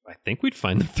I think we'd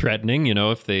find them threatening,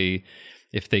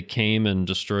 if they came and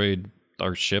destroyed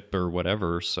our ship or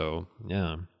whatever. So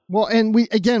yeah. Well, and we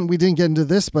didn't get into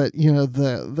this, but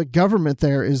the government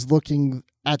there is looking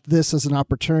at this as an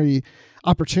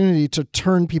opportunity to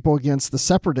turn people against the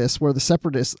Separatists, where the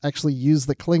Separatists actually use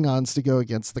the Klingons to go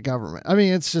against the government. I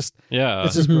mean, it's just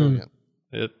brilliant.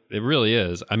 It really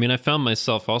is. I mean, I found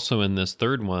myself also in this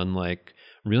third one, like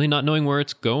really not knowing where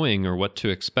it's going or what to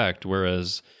expect.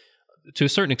 Whereas to a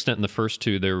certain extent in the first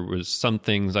two, there was some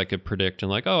things I could predict and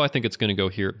like, oh, I think it's going to go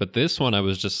here. But this one, I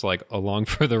was just like along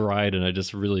for the ride and I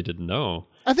just really didn't know.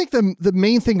 I think the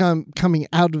main thing I'm coming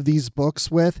out of these books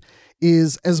with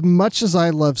is, as much as I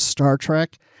love Star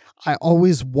Trek, I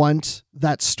always want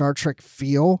that Star Trek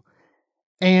feel.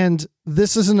 And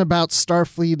this isn't about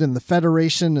Starfleet and the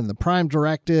Federation and the Prime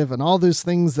Directive and all those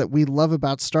things that we love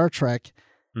about Star Trek.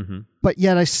 Mm-hmm. But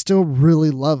yet I still really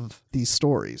love these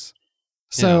stories.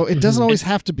 So it doesn't always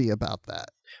have to be about that.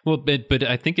 Well, but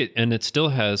I think it still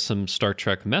has some Star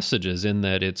Trek messages in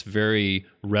that it's very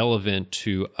relevant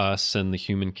to us and the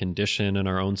human condition and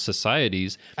our own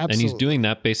societies. Absolutely. And he's doing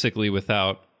that basically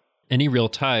without any real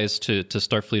ties to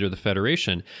Starfleet or the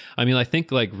Federation. I mean, I think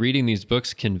like reading these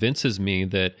books convinces me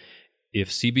that if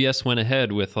CBS went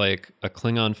ahead with like a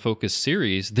Klingon focused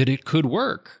series, that it could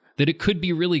work, that it could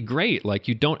be really great. Like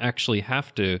you don't actually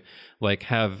have to like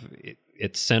have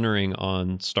it centering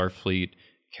on Starfleet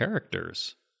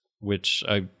characters, which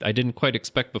I didn't quite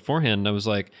expect beforehand. I was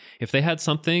like, if they had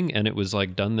something and it was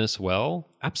like done this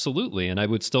well, absolutely. And I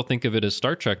would still think of it as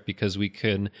Star Trek because we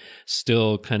can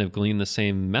still kind of glean the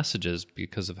same messages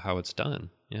because of how it's done.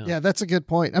 Yeah, that's a good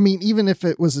point. I mean, even if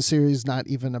it was a series not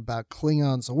even about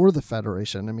Klingons or the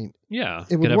Federation, I mean,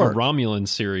 it would have work. A Romulan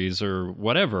series or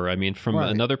whatever. I mean, from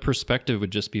another perspective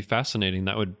would just be fascinating.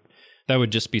 That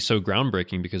would just be so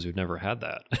groundbreaking because we've never had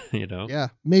that, Yeah,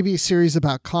 maybe a series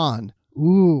about Khan.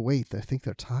 Ooh, wait, I think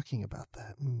they're talking about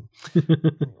that. Anyway.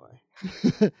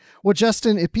 Well,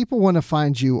 Justin, if people want to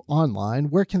find you online,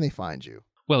 where can they find you?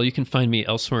 Well, you can find me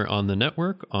elsewhere on the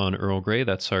network on Earl Grey.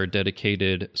 That's our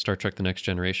dedicated Star Trek The Next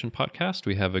Generation podcast.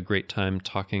 We have a great time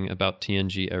talking about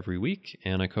TNG every week,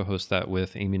 and I co-host that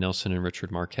with Amy Nelson and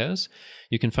Richard Marquez.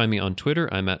 You can find me on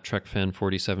Twitter. I'm at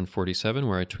TrekFan4747,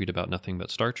 where I tweet about nothing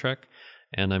but Star Trek,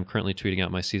 and I'm currently tweeting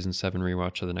out my Season 7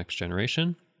 rewatch of The Next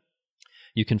Generation.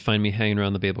 You can find me hanging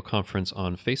around the Babel Conference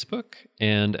on Facebook,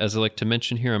 and as I like to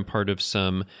mention here, I'm part of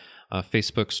some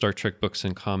Facebook Star Trek books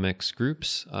and comics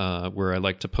groups where I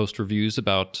like to post reviews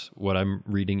about what I'm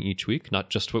reading each week, not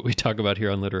just what we talk about here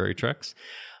on Literary Treks.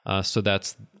 So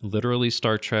that's literally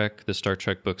Star Trek, the Star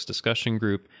Trek Books discussion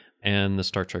group, and the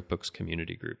Star Trek Books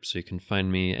community group. So you can find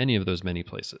me any of those many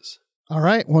places. All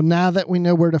right. Well, now that we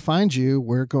know where to find you,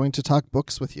 we're going to talk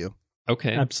books with you.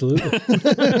 Okay. Absolutely.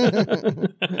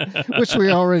 Which we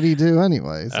already do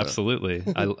anyway. So. Absolutely.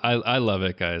 I love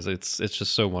it, guys. It's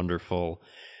just so wonderful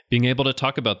being able to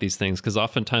talk about these things, because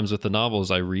oftentimes with the novels,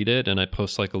 I read it and I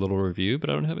post like a little review, but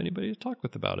I don't have anybody to talk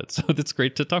with about it. So it's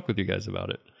great to talk with you guys about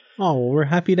it. Oh, well, we're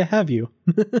happy to have you.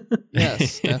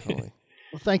 Yes, definitely.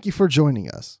 Well, thank you for joining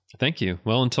us. Thank you.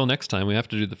 Well, until next time, we have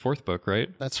to do the fourth book, right?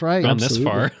 That's right. Gone this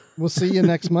far. We'll see you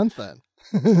next month then.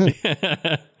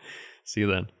 See you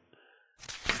then.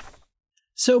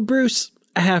 So, Bruce,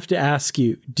 I have to ask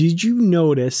you, did you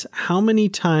notice how many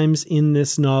times in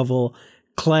this novel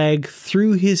Clegg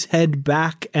threw his head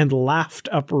back and laughed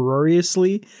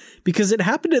uproariously? Because it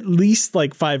happened at least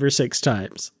like 5 or 6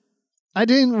 times. I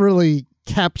didn't really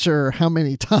capture how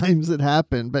many times it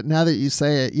happened, but now that you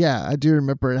say it, yeah, I do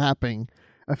remember it happening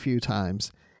a few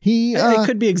times. I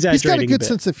could be exaggerating. He's got a good bit.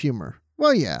 sense of humor.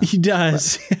 Well, yeah. He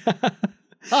does.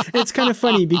 It's kind of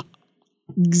funny.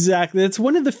 Exactly. It's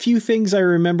one of the few things I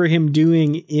remember him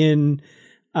doing in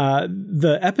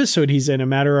the episode he's in, A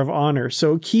Matter of Honor.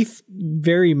 So Keith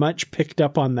very much picked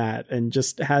up on that and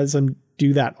just has him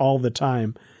do that all the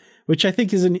time, which I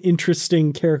think is an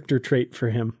interesting character trait for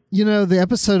him. You know, the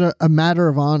episode A Matter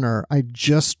of Honor, I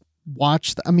just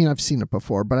watched. I mean, I've seen it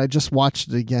before, but I just watched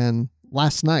it again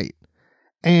last night.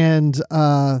 And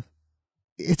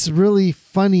it's really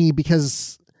funny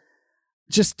because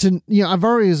just to, I've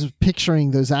always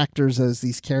picturing those actors as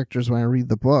these characters when I read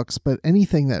the books, but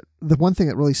the one thing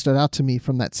that really stood out to me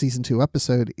from that season 2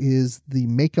 episode is the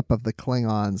makeup of the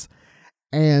Klingons.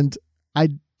 And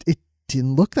it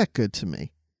didn't look that good to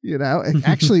me.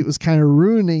 Actually, it was kind of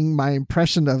ruining my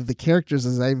impression of the characters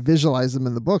as I visualize them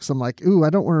in the books. I'm like, ooh, I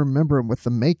don't want to remember them with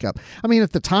the makeup. I mean,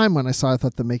 at the time when I saw it, I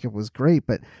thought the makeup was great,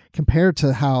 but compared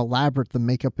to how elaborate the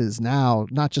makeup is now,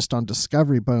 not just on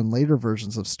Discovery, but on later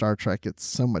versions of Star Trek, it's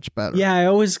so much better. Yeah, I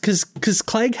always, because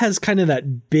Clegg has kind of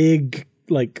that big,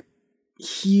 like,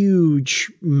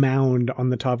 huge mound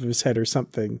on the top of his head or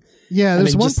something. Yeah,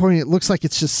 there's one point it looks like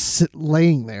it's just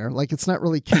laying there, like it's not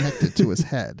really connected to his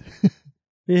head.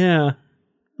 Yeah.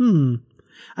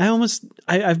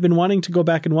 I've been wanting to go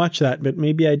back and watch that, but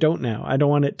maybe I don't now. I don't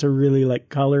want it to really like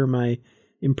color my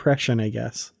impression, I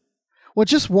guess. Well,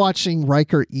 just watching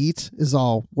Riker eat is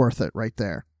all worth it right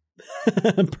there.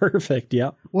 Perfect.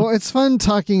 Yeah. Well, it's fun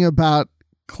talking about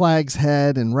Clagg's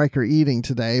head and Riker eating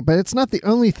today, but it's not the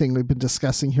only thing we've been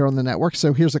discussing here on the network.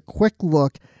 So here's a quick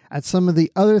look at some of the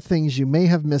other things you may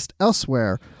have missed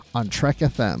elsewhere on Trek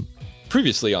FM.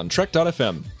 Previously on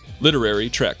Trek.fm. Literary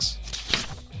Treks.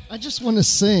 I just want to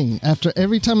sing. After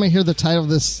every time I hear the title of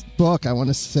this book, I want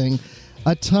to sing,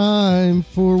 "A time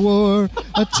for war,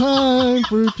 a time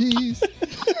for peace."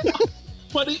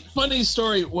 Funny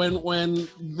story. When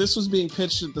this was being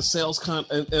pitched at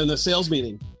the in the sales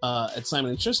meeting at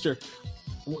Simon & Schuster,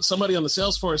 somebody on the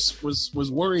sales force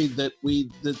was worried that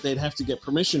they'd have to get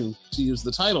permission to use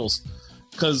the titles.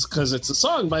 Because it's a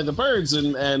song by the Byrds,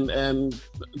 and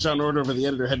John Ordover, the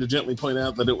editor, had to gently point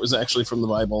out that it was actually from the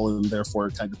Bible and therefore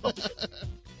kind of public.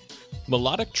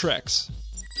 Melodic Treks.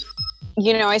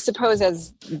 I suppose as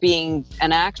being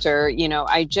an actor,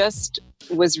 I just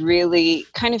was really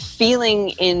kind of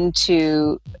feeling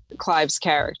into Clive's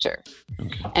character.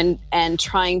 Okay. And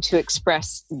trying to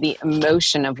express the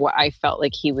emotion of what I felt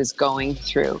like he was going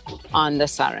through on the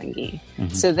Sarangi. Mm-hmm.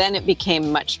 So then it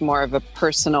became much more of a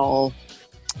personal,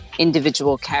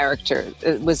 individual character.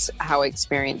 It was how I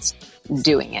experienced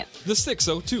doing it. The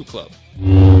 602 Club.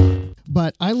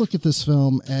 But I look at this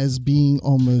film as being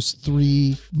almost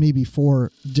 3, maybe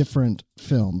 4 different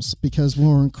films, because when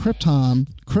we're in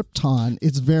Krypton,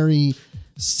 it's very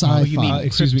sci-fi. Oh, you mean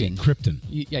Krypton.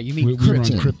 You mean Krypton. We're on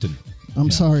Krypton.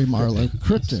 I'm sorry, Marlo.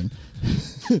 Krypton.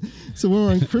 So when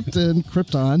we're on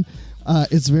Krypton,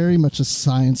 it's very much a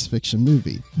science fiction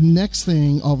movie. Next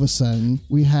thing, all of a sudden,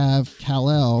 we have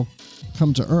Kal-El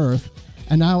come to Earth,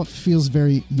 and now it feels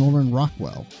very Norman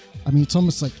Rockwell. I mean, it's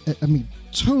almost like,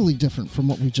 totally different from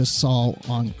what we just saw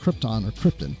on Krypton or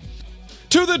Krypton.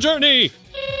 To the journey!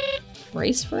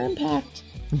 Brace for impact.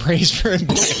 Brace for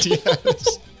impact,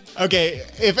 yes. Okay,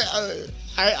 if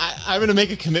I'm going to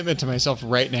make a commitment to myself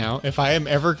right now. If I am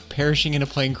ever perishing in a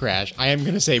plane crash, I am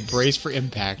going to say brace for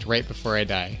impact right before I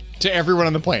die. To everyone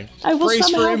on the plane. I will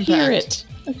brace somehow for impact. hear it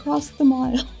across the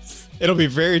miles. It'll be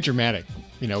very dramatic,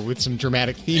 with some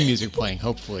dramatic theme music playing,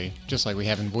 hopefully, just like we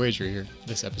have in Voyager here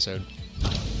this episode.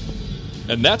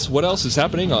 And that's what else is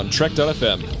happening on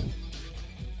Trek.fm.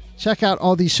 Check out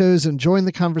all these shows and join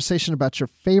the conversation about your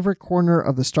favorite corner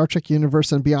of the Star Trek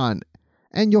universe and beyond.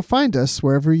 And you'll find us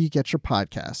wherever you get your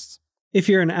podcasts. If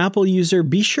you're an Apple user,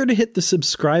 be sure to hit the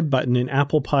subscribe button in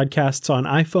Apple Podcasts on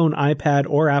iPhone, iPad,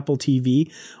 or Apple TV,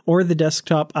 or the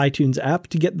desktop iTunes app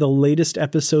to get the latest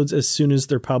episodes as soon as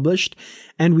they're published.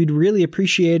 And we'd really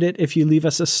appreciate it if you leave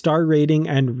us a star rating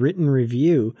and written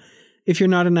review. If you're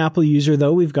not an Apple user,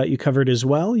 though, we've got you covered as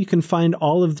well. You can find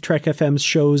all of the Trek FM's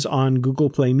shows on Google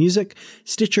Play Music,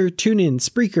 Stitcher, TuneIn,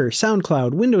 Spreaker,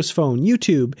 SoundCloud, Windows Phone,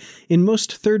 YouTube, in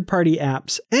most third-party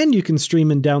apps, and you can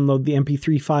stream and download the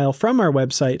MP3 file from our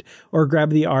website or grab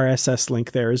the RSS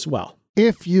link there as well.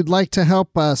 If you'd like to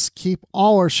help us keep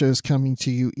all our shows coming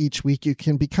to you each week, you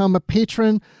can become a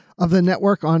patron of the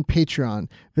network on Patreon.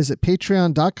 Visit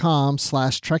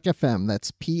patreon.com/TrekFM.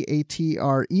 That's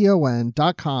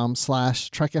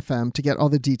patreon.com/TrekFM to get all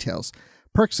the details.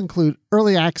 Perks include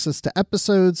early access to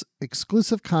episodes,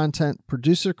 exclusive content,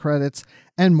 producer credits,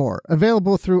 and more.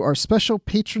 Available through our special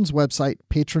patrons website,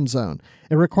 Patron Zone.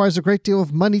 It requires a great deal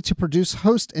of money to produce,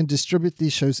 host, and distribute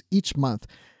these shows each month.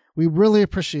 We really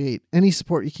appreciate any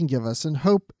support you can give us and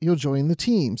hope you'll join the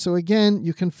team. So again,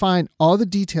 you can find all the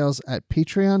details at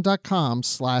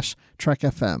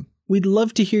patreon.com/TrekFM. We'd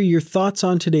love to hear your thoughts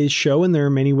on today's show, and there are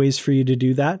many ways for you to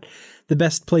do that. The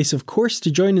best place, of course, to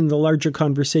join in the larger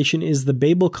conversation is the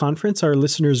Babel Conference, our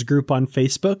listeners group on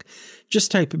Facebook.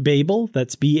 Just type Babel,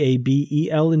 that's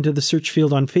Babel, into the search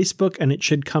field on Facebook, and it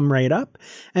should come right up.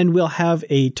 And we'll have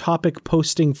a topic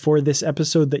posting for this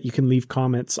episode that you can leave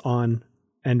comments on,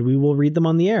 and we will read them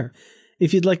on the air.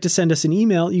 If you'd like to send us an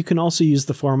email, you can also use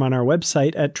the form on our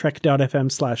website at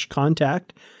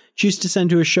trek.fm/contact. Choose to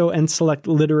send to a show and select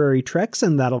Literary Treks,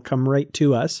 and that'll come right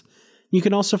to us. You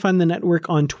can also find the network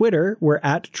on Twitter, we're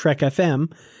at TrekFM,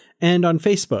 and on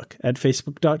Facebook at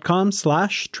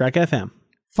facebook.com/TrekFM.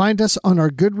 Find us on our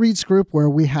Goodreads group where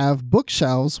we have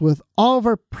bookshelves with all of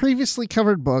our previously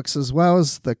covered books as well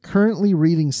as the currently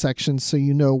reading section so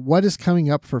you know what is coming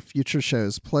up for future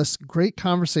shows, plus great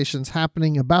conversations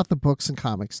happening about the books and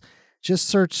comics. Just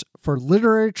search for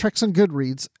Literary Treks on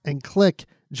Goodreads and click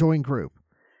Join Group.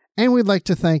 And we'd like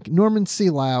to thank Norman C.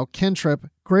 Lau, Ken Tripp,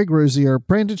 Greg Rosier,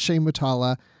 Brandon Shea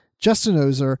Mutala, Justin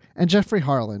Ozer, and Jeffrey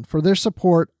Harlan for their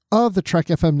support of the Trek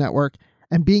FM network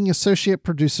and being associate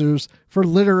producers for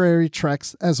Literary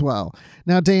Treks as well.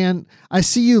 Now, Dan, I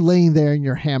see you laying there in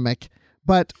your hammock,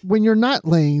 but when you're not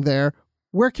laying there,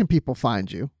 where can people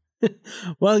find you?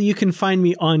 Well, you can find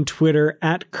me on Twitter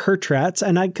at Kurtrats,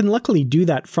 and I can luckily do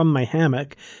that from my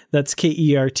hammock. That's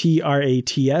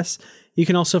KERTRATS. You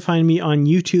can also find me on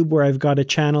YouTube, where I've got a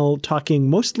channel talking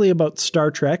mostly about Star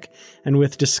Trek, and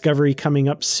with Discovery coming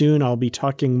up soon, I'll be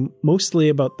talking mostly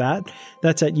about that.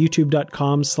 That's at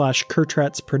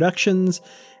youtube.com/KurtratsProductions.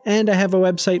 And I have a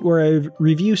website where I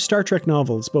review Star Trek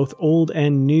novels, both old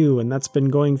and new, and that's been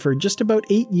going for just about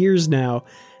 8 years now.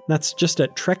 That's just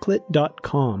at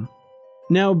treklit.com.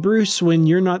 Now, Bruce, when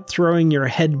you're not throwing your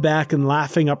head back and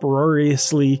laughing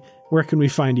uproariously, where can we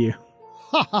find you?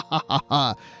 Ha ha ha ha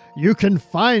ha! You can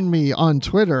find me on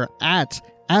Twitter at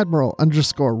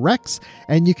Admiral_Rex,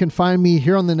 and you can find me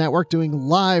here on the network doing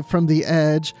Live from the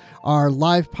Edge, our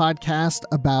live podcast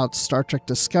about Star Trek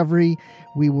Discovery.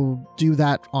 We will do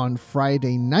that on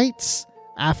Friday nights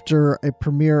after a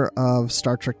premiere of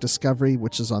Star Trek Discovery,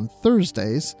 which is on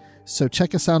Thursdays. So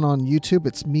check us out on YouTube.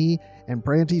 It's me and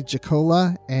Brandy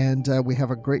Jacola, and we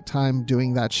have a great time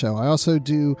doing that show. I also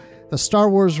do the Star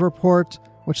Wars Report,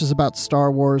 which is about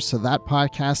Star Wars, so that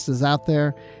podcast is out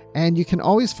there. And you can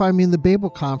always find me in the Babel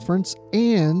Conference,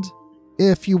 and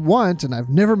if you want, and I've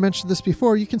never mentioned this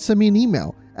before, you can send me an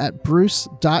email at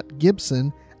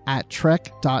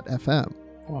bruce.gibson@trek.fm.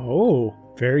 Oh,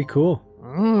 very cool.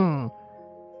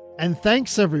 And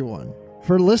thanks, everyone,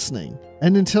 for listening.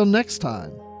 And until next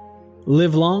time,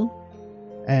 live long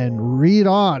and read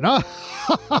on. What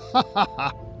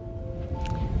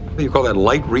do you call that,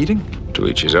 light reading? To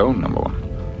each his own, number one.